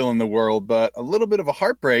biggest deal in the world, but a little bit of a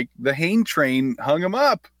heartbreak. The Hayne train hung him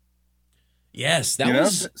up. Yes,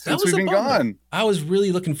 since we've been gone. I was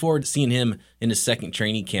really looking forward to seeing him in his second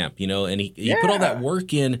training camp, and he put all that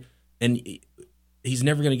work in, and he's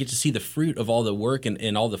never going to get to see the fruit of all the work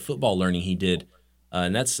and all the football learning he did.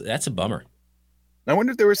 And that's a bummer. I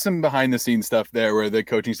wonder if there was some behind the scenes stuff there where the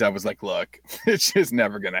coaching staff was like, look, it's just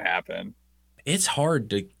never going to happen. It's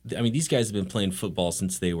hard these guys have been playing football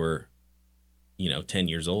since they were, 10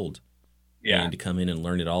 years old. Yeah. And to come in and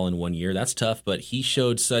learn it all in 1 year, that's tough. But he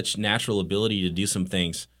showed such natural ability to do some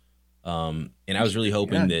things. And I was really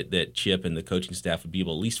hoping that Chip and the coaching staff would be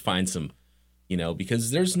able to at least find some,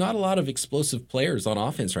 because there's not a lot of explosive players on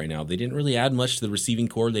offense right now. They didn't really add much to the receiving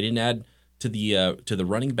core. They didn't add to the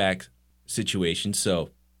running back situation. So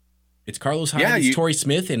it's Carlos Hyde, it's Torrey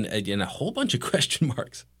Smith, and a whole bunch of question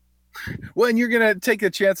marks. Well, and you're going to take a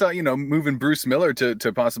chance on, moving Bruce Miller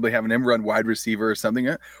to possibly having him run wide receiver or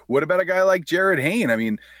something. What about a guy like Jared Hayne? I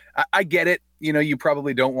mean, I get it. You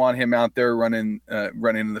probably don't want him out there running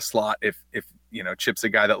in the slot if Chip's a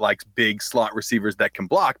guy that likes big slot receivers that can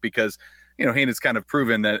block because, Hayne has kind of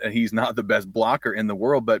proven that he's not the best blocker in the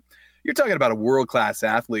world. But you're talking about a world-class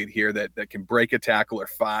athlete here that can break a tackle or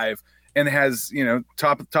five and has,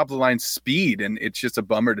 top of the line speed. And it's just a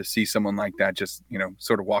bummer to see someone like that just,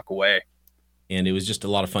 sort of walk away. And it was just a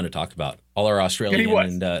lot of fun to talk about. All our Australian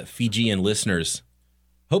and Fijian listeners.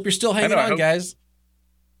 Hope you're still hanging on, guys.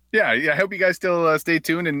 Yeah. I hope you guys still stay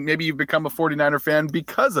tuned and maybe you've become a 49er fan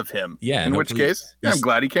because of him. Yeah. In which case, I'm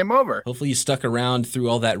glad he came over. Hopefully you stuck around through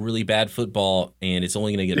all that really bad football and it's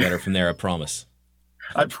only going to get better from there, I promise.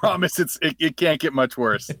 I promise it can't get much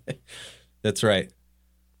worse. That's right.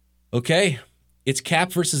 Okay, it's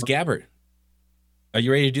Cap versus Gabbert. Are you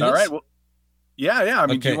ready to do this? All right. Well, yeah. I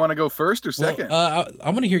mean, do you want to go first or second? Well, I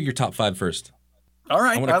want to hear your top five first. All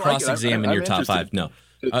right. I want to cross-examine your top five. No,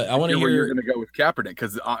 I want to hear where you're going to go with Kaepernick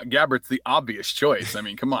because Gabbert's the obvious choice. I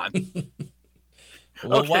mean, come on.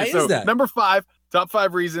 Well, why is that? Number five, top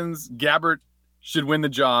five reasons Gabbert should win the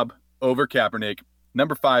job over Kaepernick.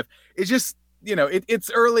 Number five is just,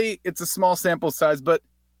 it's early. It's a small sample size, but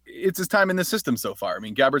it's his time in the system so far. I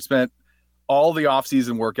mean, Gabbert spent all the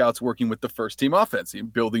offseason workouts working with the first team offense,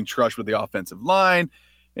 building trust with the offensive line,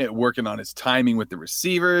 working on his timing with the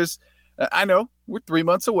receivers. I know we're 3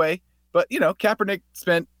 months away, but Kaepernick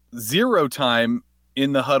spent zero time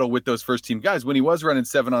in the huddle with those first team guys. When he was running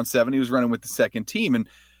 7-on-7, he was running with the second team. And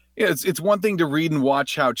it's one thing to read and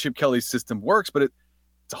watch how Chip Kelly's system works, but it's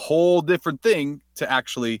a whole different thing to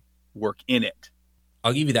actually work in it.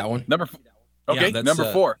 I'll give you that one. Number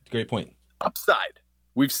four. Great point. Upside.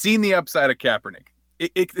 We've seen the upside of Kaepernick.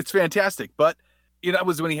 It's fantastic, but that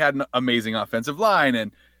was when he had an amazing offensive line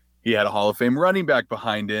and he had a Hall of Fame running back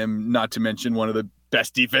behind him, not to mention one of the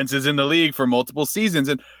best defenses in the league for multiple seasons.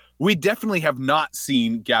 And we definitely have not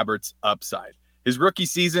seen Gabbert's upside. His rookie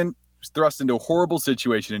season was thrust into a horrible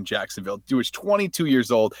situation in Jacksonville. Dude was 22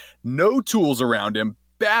 years old, no tools around him,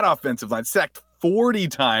 bad offensive line, sacked 40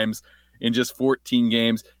 times in just 14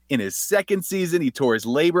 games. In his second season, he tore his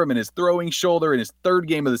labrum in his throwing shoulder in his third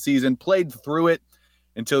game of the season, played through it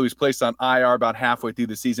until he was placed on IR about halfway through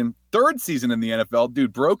the season. Third season in the NFL,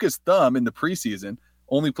 dude broke his thumb in the preseason,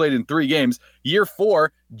 only played in 3 games. Year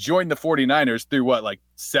 4, joined the 49ers through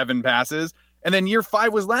 7 passes. And then year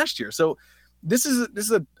 5 was last year. So this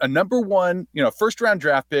is a number one, first round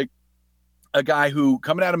draft pick a guy who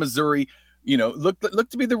coming out of Missouri,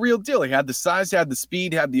 looked to be the real deal. He had the size, had the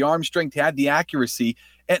speed, had the arm strength, had the accuracy.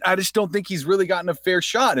 And I just don't think he's really gotten a fair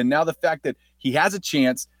shot. And now the fact that he has a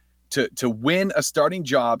chance to win a starting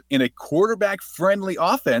job in a quarterback-friendly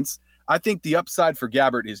offense, I think the upside for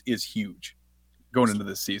Gabbert is huge going into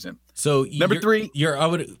this season. So number three,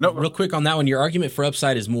 real quick on that one. Your argument for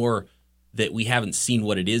upside is more that we haven't seen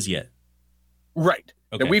what it is yet. Right.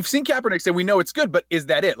 Okay. Now, we've seen Kaepernick say we know it's good, but is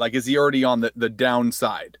that it? Like, is he already on the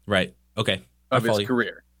downside? Right. Okay. Of his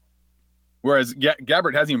career. Whereas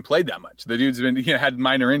Gabbert hasn't even played that much. The dude's been had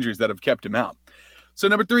minor injuries that have kept him out. So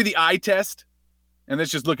number three, the eye test. And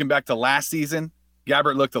that's just looking back to last season.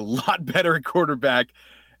 Gabbert looked a lot better at quarterback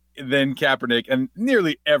than Kaepernick, and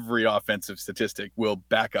nearly every offensive statistic will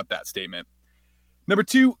back up that statement. Number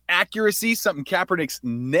two, accuracy, something Kaepernick's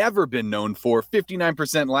never been known for.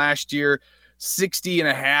 59% last year,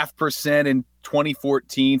 60.5% in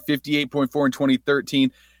 2014, 58.4 in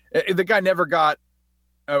 2013. The guy never got,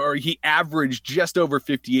 or he averaged just over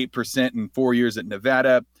 58% in 4 years at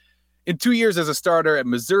Nevada. In 2 years as a starter at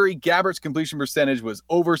Missouri, Gabbert's completion percentage was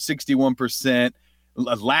over 61%.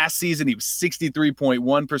 Last season, he was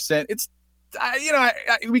 63.1%. It's,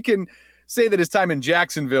 we can say that his time in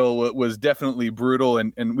Jacksonville was definitely brutal,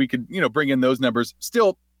 and we could, bring in those numbers.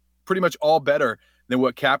 Still pretty much all better than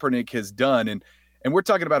what Kaepernick has done. And we're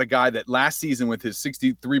talking about a guy that last season with his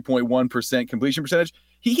 63.1% completion percentage,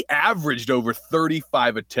 he averaged over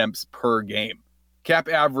 35 attempts per game. Cap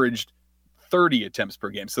averaged 30 attempts per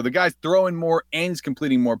game. So the guy's throwing more and he's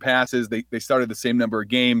completing more passes. They started the same number of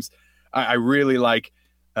games. I really like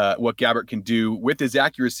what Gabbert can do with his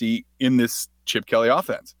accuracy in this Chip Kelly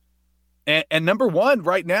offense. And number one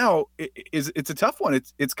right now it's a tough one.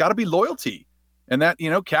 It's got to be loyalty. And that,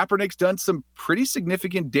 Kaepernick's done some pretty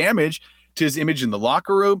significant damage to his image in the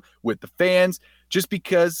locker room with the fans just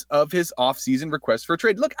because of his offseason request for a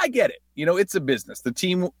trade. Look, I get it. It's a business. The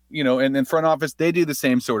team, and then front office, they do the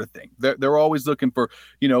same sort of thing. They're always looking for,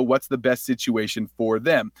 what's the best situation for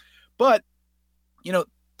them. But,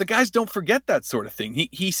 the guys don't forget that sort of thing.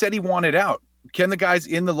 He said he wanted out. Can the guys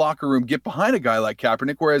in the locker room get behind a guy like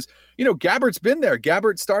Kaepernick? Whereas, Gabbert's been there.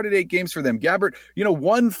 Gabbert started 8 games for them. Gabbert,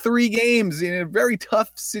 won 3 games in a very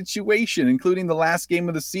tough situation, including the last game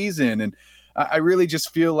of the season. And I really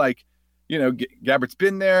just feel like, Gabbert's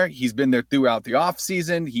been there. He's been there throughout the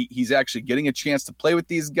offseason. He's actually getting a chance to play with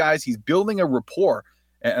these guys. He's building a rapport.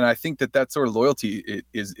 And I think that sort of loyalty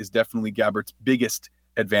is definitely Gabbert's biggest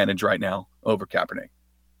advantage right now over Kaepernick.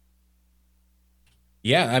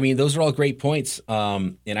 Yeah, I mean, those are all great points.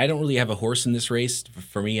 And I don't really have a horse in this race.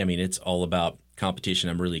 For me, I mean, it's all about competition.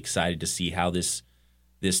 I'm really excited to see how this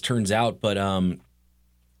turns out. But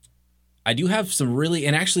I do have some really,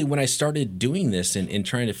 and actually when I started doing this and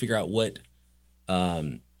trying to figure out what, what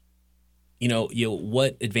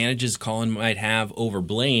advantages Colin might have over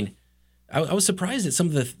Blaine, I was surprised at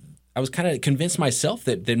I was kind of convinced myself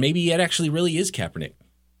that maybe it actually really is Kaepernick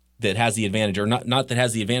that has the advantage, or not that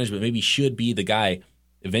has the advantage, but maybe should be the guy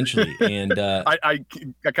eventually. And I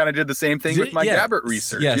kind of did the same thing with my Gabbert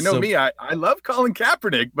research. Yeah, me, I love Colin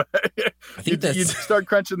Kaepernick, but I think you start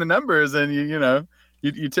crunching the numbers and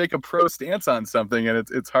you take a pro stance on something, and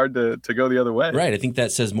it's hard to go the other way. Right. I think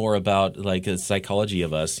that says more about like the psychology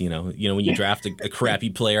of us. When you draft a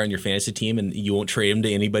crappy player on your fantasy team and you won't trade him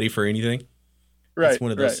to anybody for anything. Right. It's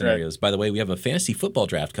one of those scenarios. Right. By the way, we have a fantasy football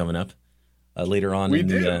draft coming up later on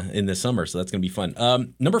in the summer, so that's going to be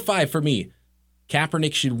fun. Number 5 for me,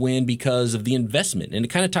 Kaepernick should win because of the investment, and it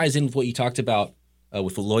kind of ties in with what you talked about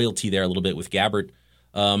with the loyalty there a little bit with Gabbert.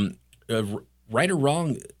 Right or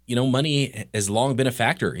wrong, money has long been a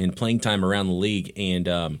factor in playing time around the league,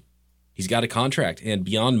 and he's got a contract. And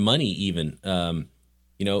beyond money even,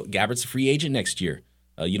 Gabbert's a free agent next year.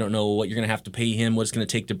 You don't know what you're going to have to pay him, what it's going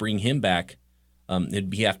to take to bring him back.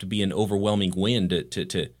 It'd have to be an overwhelming win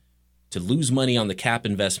to lose money on the cap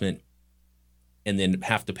investment and then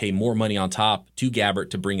have to pay more money on top to Gabbert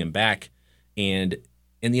to bring him back. And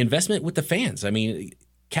the investment with the fans. I mean,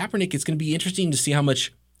 Kaepernick, it's going to be interesting to see how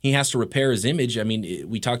much he has to repair his image. I mean,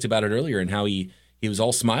 we talked about it earlier and how he was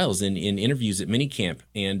all smiles in interviews at minicamp.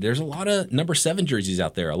 And there's a lot of number 7 jerseys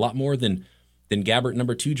out there, a lot more than Gabbert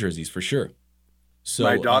number 2 jerseys for sure. So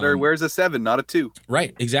my daughter wears a 7, not a 2.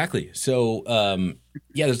 Right, exactly. So,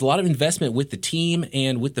 there's a lot of investment with the team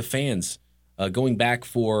and with the fans going back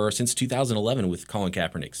since 2011 with Colin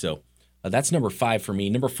Kaepernick. So that's number 5 for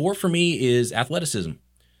me. Number 4 for me is athleticism.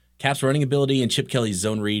 Cap's running ability and Chip Kelly's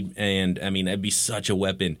zone read, and I mean, that'd be such a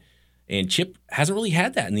weapon. And Chip hasn't really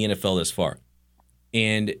had that in the NFL this far.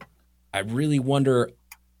 And I really wonder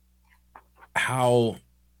how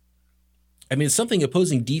I mean, it's something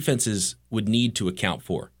opposing defenses would need to account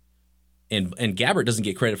for. And Gabbert doesn't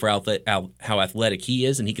get credit for how athletic he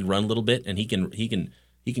is, and he can run a little bit, and he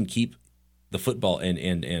can keep the football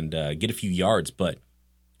and get a few yards. But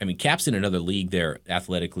I mean, Cap's in another league there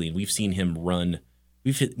athletically, and we've seen him run.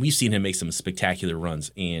 We've seen him make some spectacular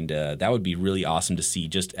runs, and that would be really awesome to see.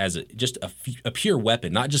 Just as a pure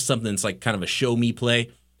weapon, not just something that's like kind of a show me play,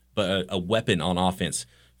 but a weapon on offense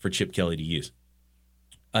for Chip Kelly to use.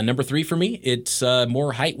 Number 3 for me, it's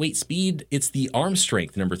more height, weight, speed. It's the arm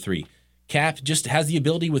strength. Number 3. Cap just has the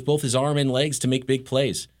ability with both his arm and legs to make big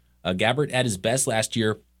plays. Gabbert at his best last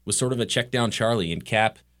year was sort of a check down Charlie, and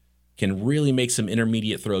Cap can really make some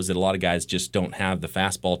intermediate throws that a lot of guys just don't have the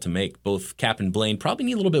fastball to make. Both Cap and Blaine probably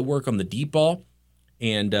need a little bit of work on the deep ball,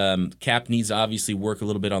 and Cap needs to obviously work a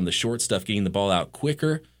little bit on the short stuff, getting the ball out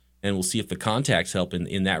quicker, and we'll see if the contacts help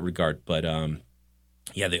in that regard. But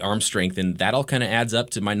yeah, the arm strength, and that all kind of adds up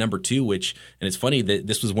to my number 2, and it's funny that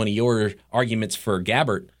this was one of your arguments for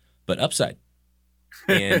Gabbert, but upside.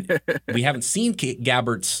 And we haven't seen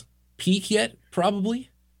Gabbert's peak yet, probably,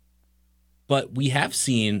 but we have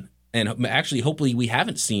seen, and actually hopefully we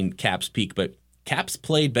haven't seen Cap's peak, but Cap's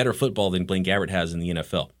played better football than Blaine Gabbert has in the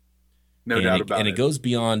NFL. No doubt about it. And it goes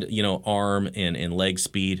beyond, arm and leg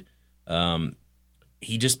speed.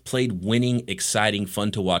 He just played winning, exciting,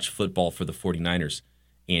 fun-to-watch football for the 49ers.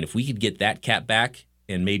 And if we could get that Cap back,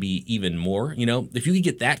 and maybe even more, if you could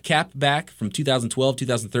get that Cap back from 2012,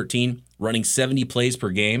 2013, running 70 plays per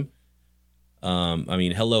game, I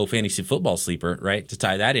mean, hello, fantasy football sleeper, right, to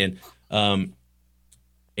tie that in.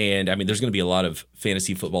 And, I mean, there's going to be a lot of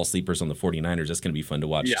fantasy football sleepers on the 49ers. That's going to be fun to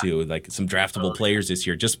watch, too. Like some draftable players this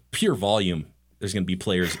year, just pure volume. There's going to be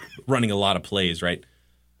players running a lot of plays, right?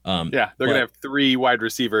 They're going to have 3 wide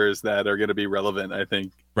receivers that are going to be relevant, I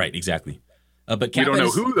think. Right, exactly. But we don't know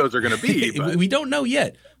who those are going to be. But. We don't know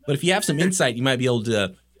yet. But if you have some insight, you might be able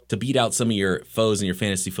to beat out some of your foes in your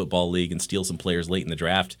fantasy football league and steal some players late in the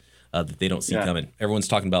draft that they don't see coming. Everyone's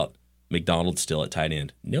talking about McDonald still at tight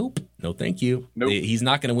end. Nope. No, thank you. Nope. He's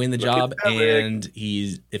not going to win the job, and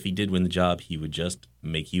if he did win the job, he would just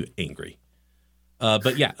make you angry.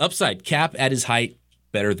 But yeah, upside. Cap at his height,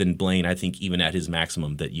 better than Blaine, I think, even at his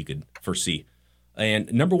maximum that you could foresee.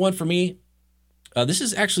 And number 1 for me, this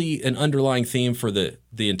is actually an underlying theme for the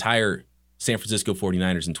entire San Francisco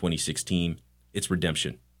 49ers in 2016. It's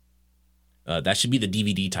redemption. That should be the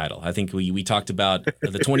DVD title. I think we talked about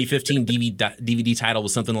the 2015 DVD title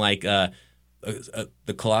was something like the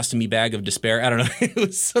colostomy bag of despair. I don't know. It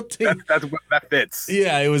was something. That fits.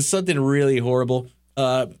 Yeah, it was something really horrible.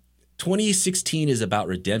 2016 is about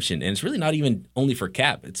redemption, and it's really not even only for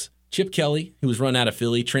Cap. It's Chip Kelly, who was run out of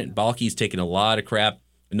Philly. Trent Baalke's taken a lot of crap.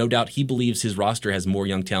 No doubt he believes his roster has more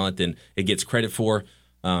young talent than it gets credit for.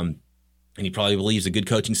 And he probably believes a good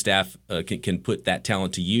coaching staff can put that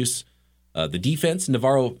talent to use. The defense,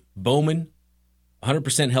 Navarro Bowman,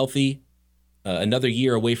 100% healthy. Another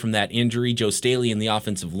year away from that injury. Joe Staley in the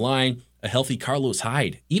offensive line. A healthy Carlos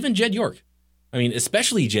Hyde. Even Jed York. I mean,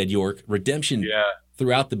 especially Jed York. Redemption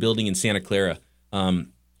throughout the building in Santa Clara.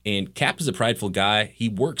 And Cap is a prideful guy. He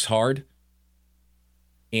works hard.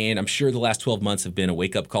 And I'm sure the last 12 months have been a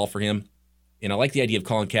wake-up call for him. And I like the idea of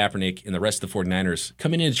Colin Kaepernick and the rest of the 49ers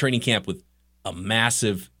coming into training camp with a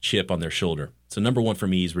massive chip on their shoulder. So number 1 for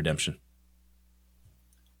me is redemption.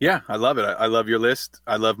 Yeah, I love it. I love your list.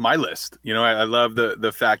 I love my list. I love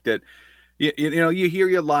the fact that, you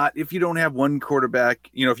hear a lot. If you don't have one quarterback,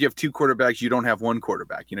 if you have 2 quarterbacks, you don't have one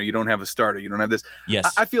quarterback. You don't have a starter. You don't have this.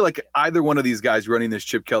 Yes. I feel like either one of these guys running this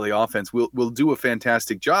Chip Kelly offense will do a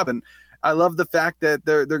fantastic job. And I love the fact that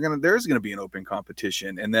there's going to be an open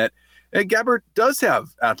competition, and that Gabbert does have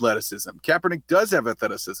athleticism. Kaepernick does have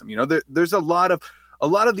athleticism. There's a lot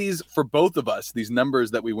of these for both of us. These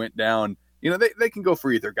numbers that we went down, they can go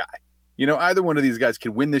for either guy. Either one of these guys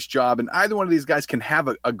can win this job, and either one of these guys can have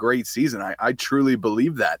a great season. I truly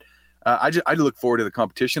believe that. I look forward to the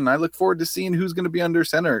competition, and I look forward to seeing who's going to be under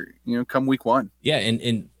center, come week 1. Yeah,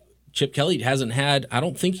 and Chip Kelly I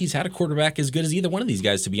don't think he's had a quarterback as good as either one of these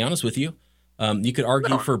guys, to be honest with you. You could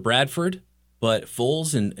argue for Bradford, but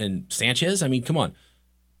Foles and Sanchez, I mean, come on.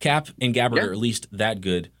 Cap and Gabbert are at least that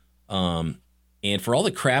good. And for all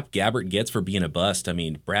the crap Gabbert gets for being a bust, I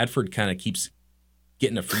mean, Bradford kind of keeps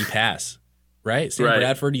getting a free pass, right? Sam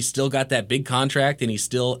Bradford, he's still got that big contract, and he's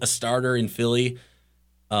still a starter in Philly.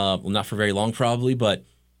 Well, not for very long, probably, but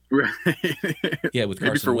yeah, with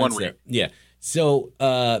Carson maybe for Wentz 1 week. Yeah. So,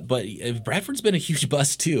 but Bradford's been a huge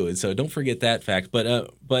bust too, and so don't forget that fact. But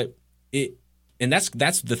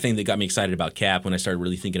that's the thing that got me excited about Cap when I started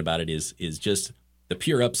really thinking about it is just the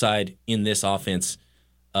pure upside in this offense.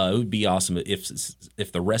 It would be awesome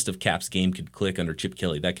if the rest of Cap's game could click under Chip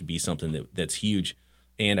Kelly. That could be something that's huge.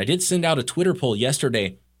 And I did send out a Twitter poll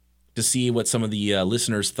yesterday to see what some of the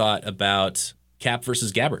listeners thought about Cap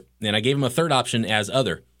versus Gabbert. And I gave him a third option as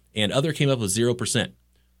other, and other came up with 0%.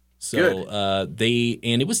 So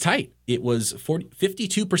and it was tight. It was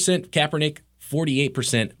 52% Kaepernick,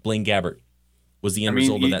 48% Blaine Gabbert was the end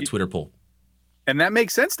result of that Twitter poll. And that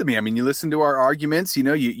makes sense to me. I mean, you listen to our arguments,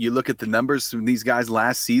 you look at the numbers from these guys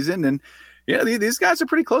last season, and these guys are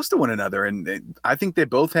pretty close to one another. And I think they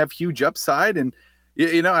both have huge upside. And,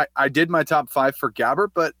 I did my top 5 for Gabbert,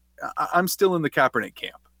 but I'm still in the Kaepernick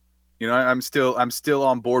camp. I'm still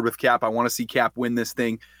on board with Cap. I want to see Cap win this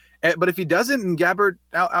thing. But if he doesn't and Gabbert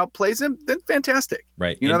outplays him, then fantastic.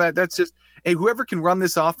 Right. That's just, hey, whoever can run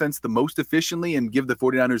this offense the most efficiently and give the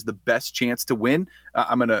 49ers the best chance to win,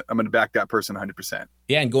 I'm gonna back that person 100%.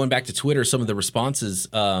 Yeah, and going back to Twitter, some of the responses,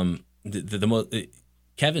 Kevin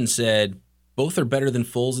said both are better than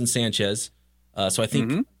Foles and Sanchez. So I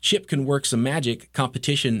think Chip can work some magic.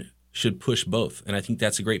 Competition should push both, and I think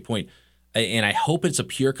that's a great point. And I hope it's a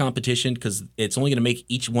pure competition because it's only going to make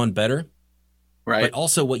each one better. Right. But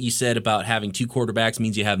also what you said about having 2 quarterbacks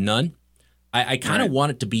means you have none. I kind of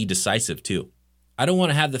want it to be decisive too. I don't want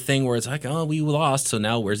to have the thing where it's like, oh, we lost, so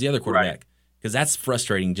now where's the other quarterback? Because that's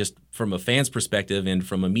frustrating just from a fan's perspective and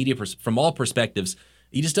from a media from all perspectives.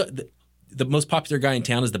 You just the most popular guy in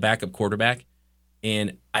town is the backup quarterback,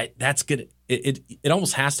 and that's good. It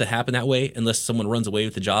almost has to happen that way unless someone runs away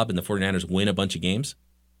with the job and the 49ers win a bunch of games.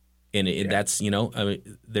 And that's,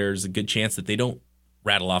 there's a good chance that they don't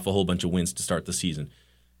rattle off a whole bunch of wins to start the season.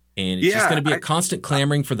 And it's just going to be a constant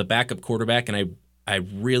clamoring for the backup quarterback, and I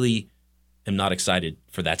really am not excited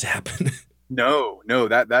for that to happen. No,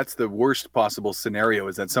 that's the worst possible scenario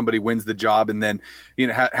is that somebody wins the job and then,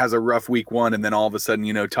 has a rough week 1, and then all of a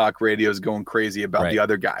sudden, talk radio is going crazy about the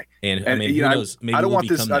other guy. And I mean, who knows? Maybe I don't want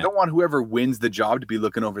this. I don't want whoever wins the job to be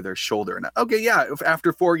looking over their shoulder. And if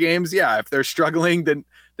after 4 games, if they're struggling, then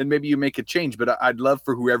maybe you make a change. But I'd love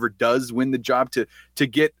for whoever does win the job to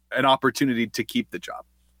get an opportunity to keep the job.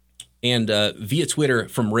 And via Twitter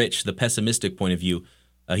from Rich, the pessimistic point of view,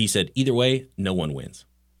 he said, either way, no one wins.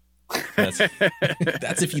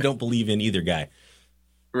 That's if you don't believe in either guy.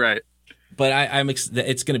 Right. But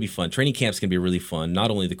it's going to be fun. Training camp's going to be really fun. Not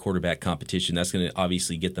only the quarterback competition, that's going to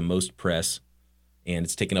obviously get the most press, and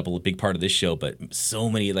it's taken up a big part of this show, but so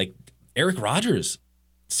many, like Eric Rodgers,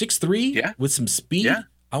 6'3", with some speed. Yeah.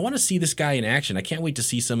 I want to see this guy in action. I can't wait to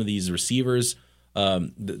see some of these receivers,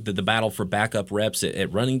 the battle for backup reps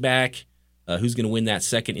at running back, who's going to win that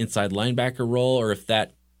second inside linebacker role, or if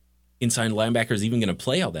that inside linebacker is even going to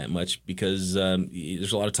play all that much, because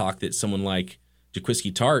there's a lot of talk that someone like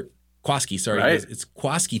Kwaski Tart, it's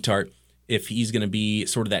Kwaski Tart, if he's going to be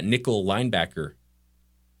sort of that nickel linebacker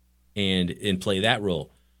and play that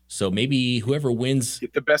role. So maybe whoever wins,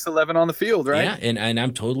 get the best 11 on the field, right? Yeah, and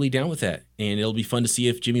I'm totally down with that. And it'll be fun to see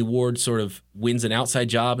if Jimmy Ward sort of wins an outside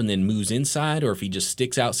job and then moves inside, or if he just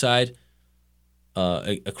sticks outside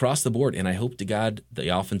across the board. And I hope to God the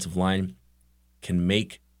offensive line can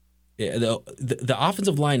make the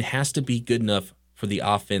offensive line has to be good enough for the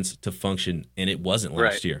offense to function, and it wasn't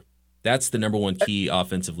last year. That's the number one key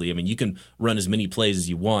offensively. I mean, you can run as many plays as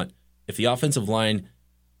you want. If the offensive line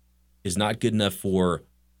is not good enough for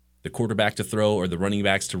the quarterback to throw or the running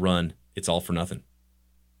backs to run, it's all for nothing.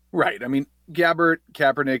 Right. I mean, Gabbert,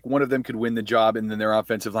 Kaepernick, one of them could win the job, and then their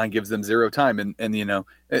offensive line gives them 0 time. And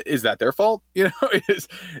is that their fault?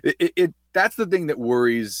 That's the thing that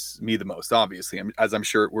worries me the most, obviously, as I'm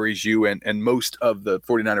sure it worries you and most of the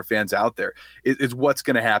 49er fans out there, is what's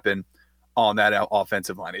going to happen on that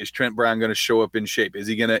offensive line. Is Trent Brown going to show up in shape? Is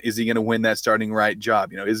he gonna win that starting right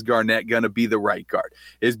job? Is Garnett going to be the right guard?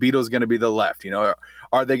 Is Beatles going to be the left?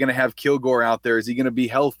 Are they going to have Kilgore out there? Is he going to be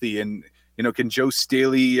healthy? And can Joe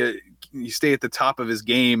Staley stay at the top of his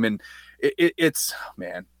game? And it's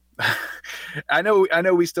man, I know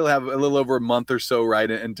we still have a little over a month or so, right,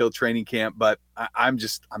 until training camp, but I'm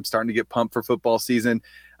starting to get pumped for football season.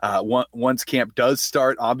 Once camp does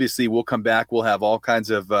start, obviously we'll come back. We'll have all kinds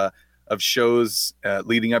of shows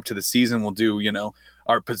leading up to the season. We'll do,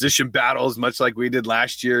 our position battles, much like we did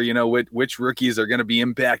last year, which rookies are going to be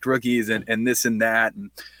impact rookies and this and that. And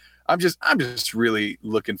I'm just really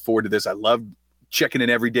looking forward to this. I love checking in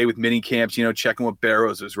every day with mini camps, checking what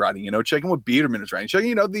Barrows was writing, checking what Biederman is writing,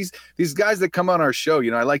 checking, these guys that come on our show,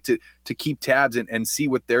 I like to keep tabs and see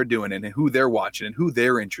what they're doing and who they're watching and who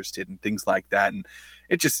they're interested in, things like that. And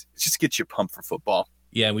it just gets you pumped for football.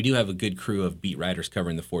 Yeah, and we do have a good crew of beat writers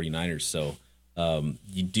covering the 49ers, so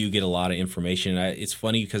you do get a lot of information. It's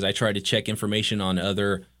funny because I try to check information on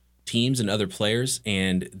other teams and other players,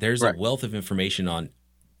 and there's a wealth of information on,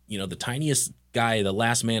 the tiniest guy, the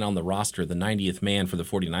last man on the roster, the 90th man for the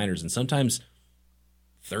 49ers, and sometimes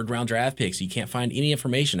third-round draft picks. You can't find any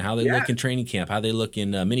information, how they look in training camp, how they look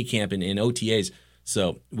in minicamp and in OTAs.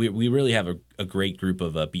 So we really have a great group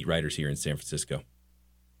of beat writers here in San Francisco.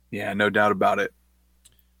 Yeah, no doubt about it.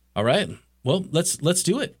 All right. Well, let's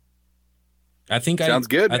do it. Sounds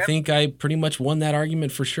good. I think I pretty much won that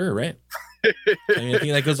argument for sure, right? I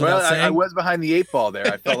think that goes without saying. I was behind the 8 ball there.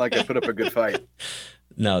 I felt like I put up a good fight.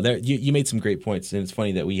 No, you made some great points, and it's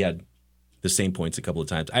funny that we had the same points a couple of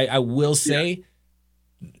times. I will say,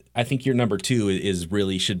 I think your number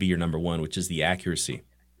 2 should be your number 1, which is the accuracy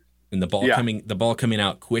and the ball coming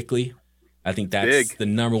out quickly. I think that's the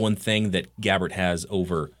number 1 thing that Gabbert has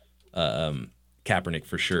over Kaepernick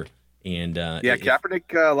for sure. And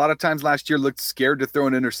Kaepernick a lot of times last year looked scared to throw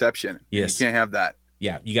an interception. Yes, you can't have that.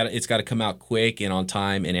 Yeah, it's got to come out quick and on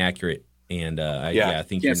time and accurate. And I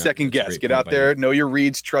think you can't second guess. Get out there, know your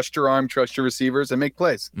reads, trust your arm, trust your receivers, and make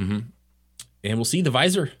plays. Mm-hmm. And we'll see the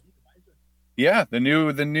visor. Yeah, the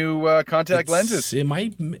new contact lenses. It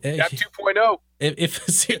might Cap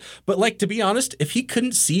 2.0. But to be honest, if he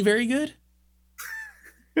couldn't see very good,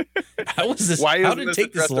 how was this? How did it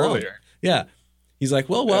take this long? Earlier? Yeah, he's like,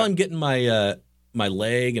 well, I'm getting my my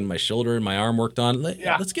leg and my shoulder and my arm worked on.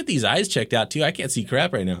 Let's get these eyes checked out too. I can't see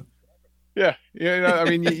crap right now. Yeah, I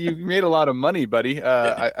mean, you made a lot of money, buddy.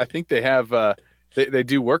 I think they have they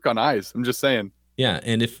do work on eyes. I'm just saying. Yeah,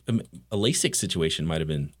 and if a LASIK situation might have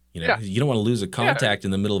been, you don't want to lose a contact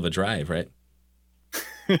in the middle of a drive, right?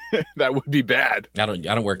 That would be bad. I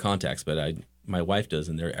don't wear contacts, but my wife does,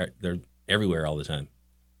 and they're everywhere all the time.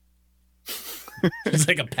 There's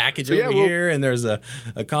like a package over here, and there's a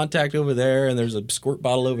contact over there, and there's a squirt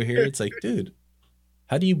bottle over here. It's like, dude,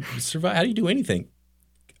 how do you survive? How do you do anything?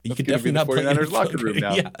 You could definitely not play in the 49ers locker room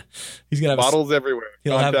now. Yeah, he's gonna have bottles everywhere.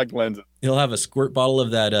 Contact lenses. He'll have a squirt bottle of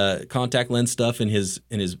that contact lens stuff in his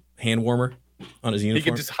hand warmer on his uniform. He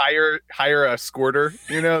could just hire a squirter.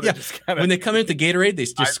 Just when they come in at the Gatorade, they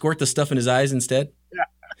just squirt the stuff in his eyes instead. Yeah,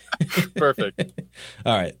 perfect.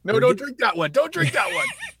 All right. No, don't drink that one. Don't drink that one.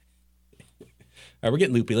 All right, we're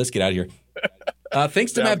getting loopy. Let's get out of here.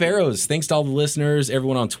 Thanks to Matt Barrows. Thanks to all the listeners,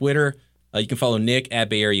 everyone on Twitter. You can follow Nick at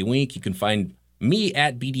Bay Area Wink. You can find me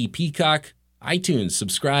at BD Peacock. iTunes,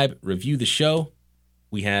 subscribe, review the show.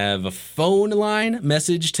 We have a phone line,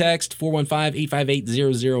 message, text,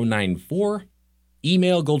 415-858-0094.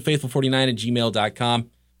 Email, goldfaithful49@gmail.com.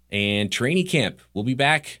 And training camp. We'll be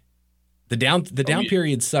back. The down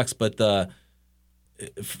period sucks, but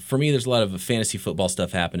for me, there's a lot of fantasy football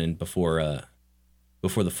stuff happening before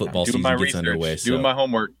the football season gets underway. Doing my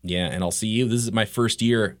homework. Yeah, and I'll see you. This is my first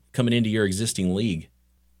year coming into your existing league.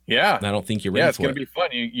 Yeah. And I don't think you're ready for it. Yeah, it's going to be fun.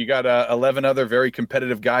 You got 11 other very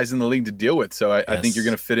competitive guys in the league to deal with, so I think you're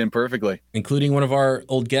going to fit in perfectly. Including one of our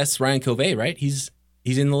old guests, Ryan Covey, right? He's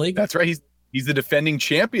in the league? That's right. He's the defending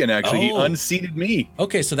champion, actually. He unseated me.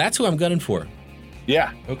 Okay, so that's who I'm gunning for.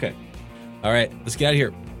 Yeah. Okay. All right, let's get out of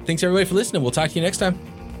here. Thanks, everybody, for listening. We'll talk to you next time.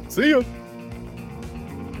 See you.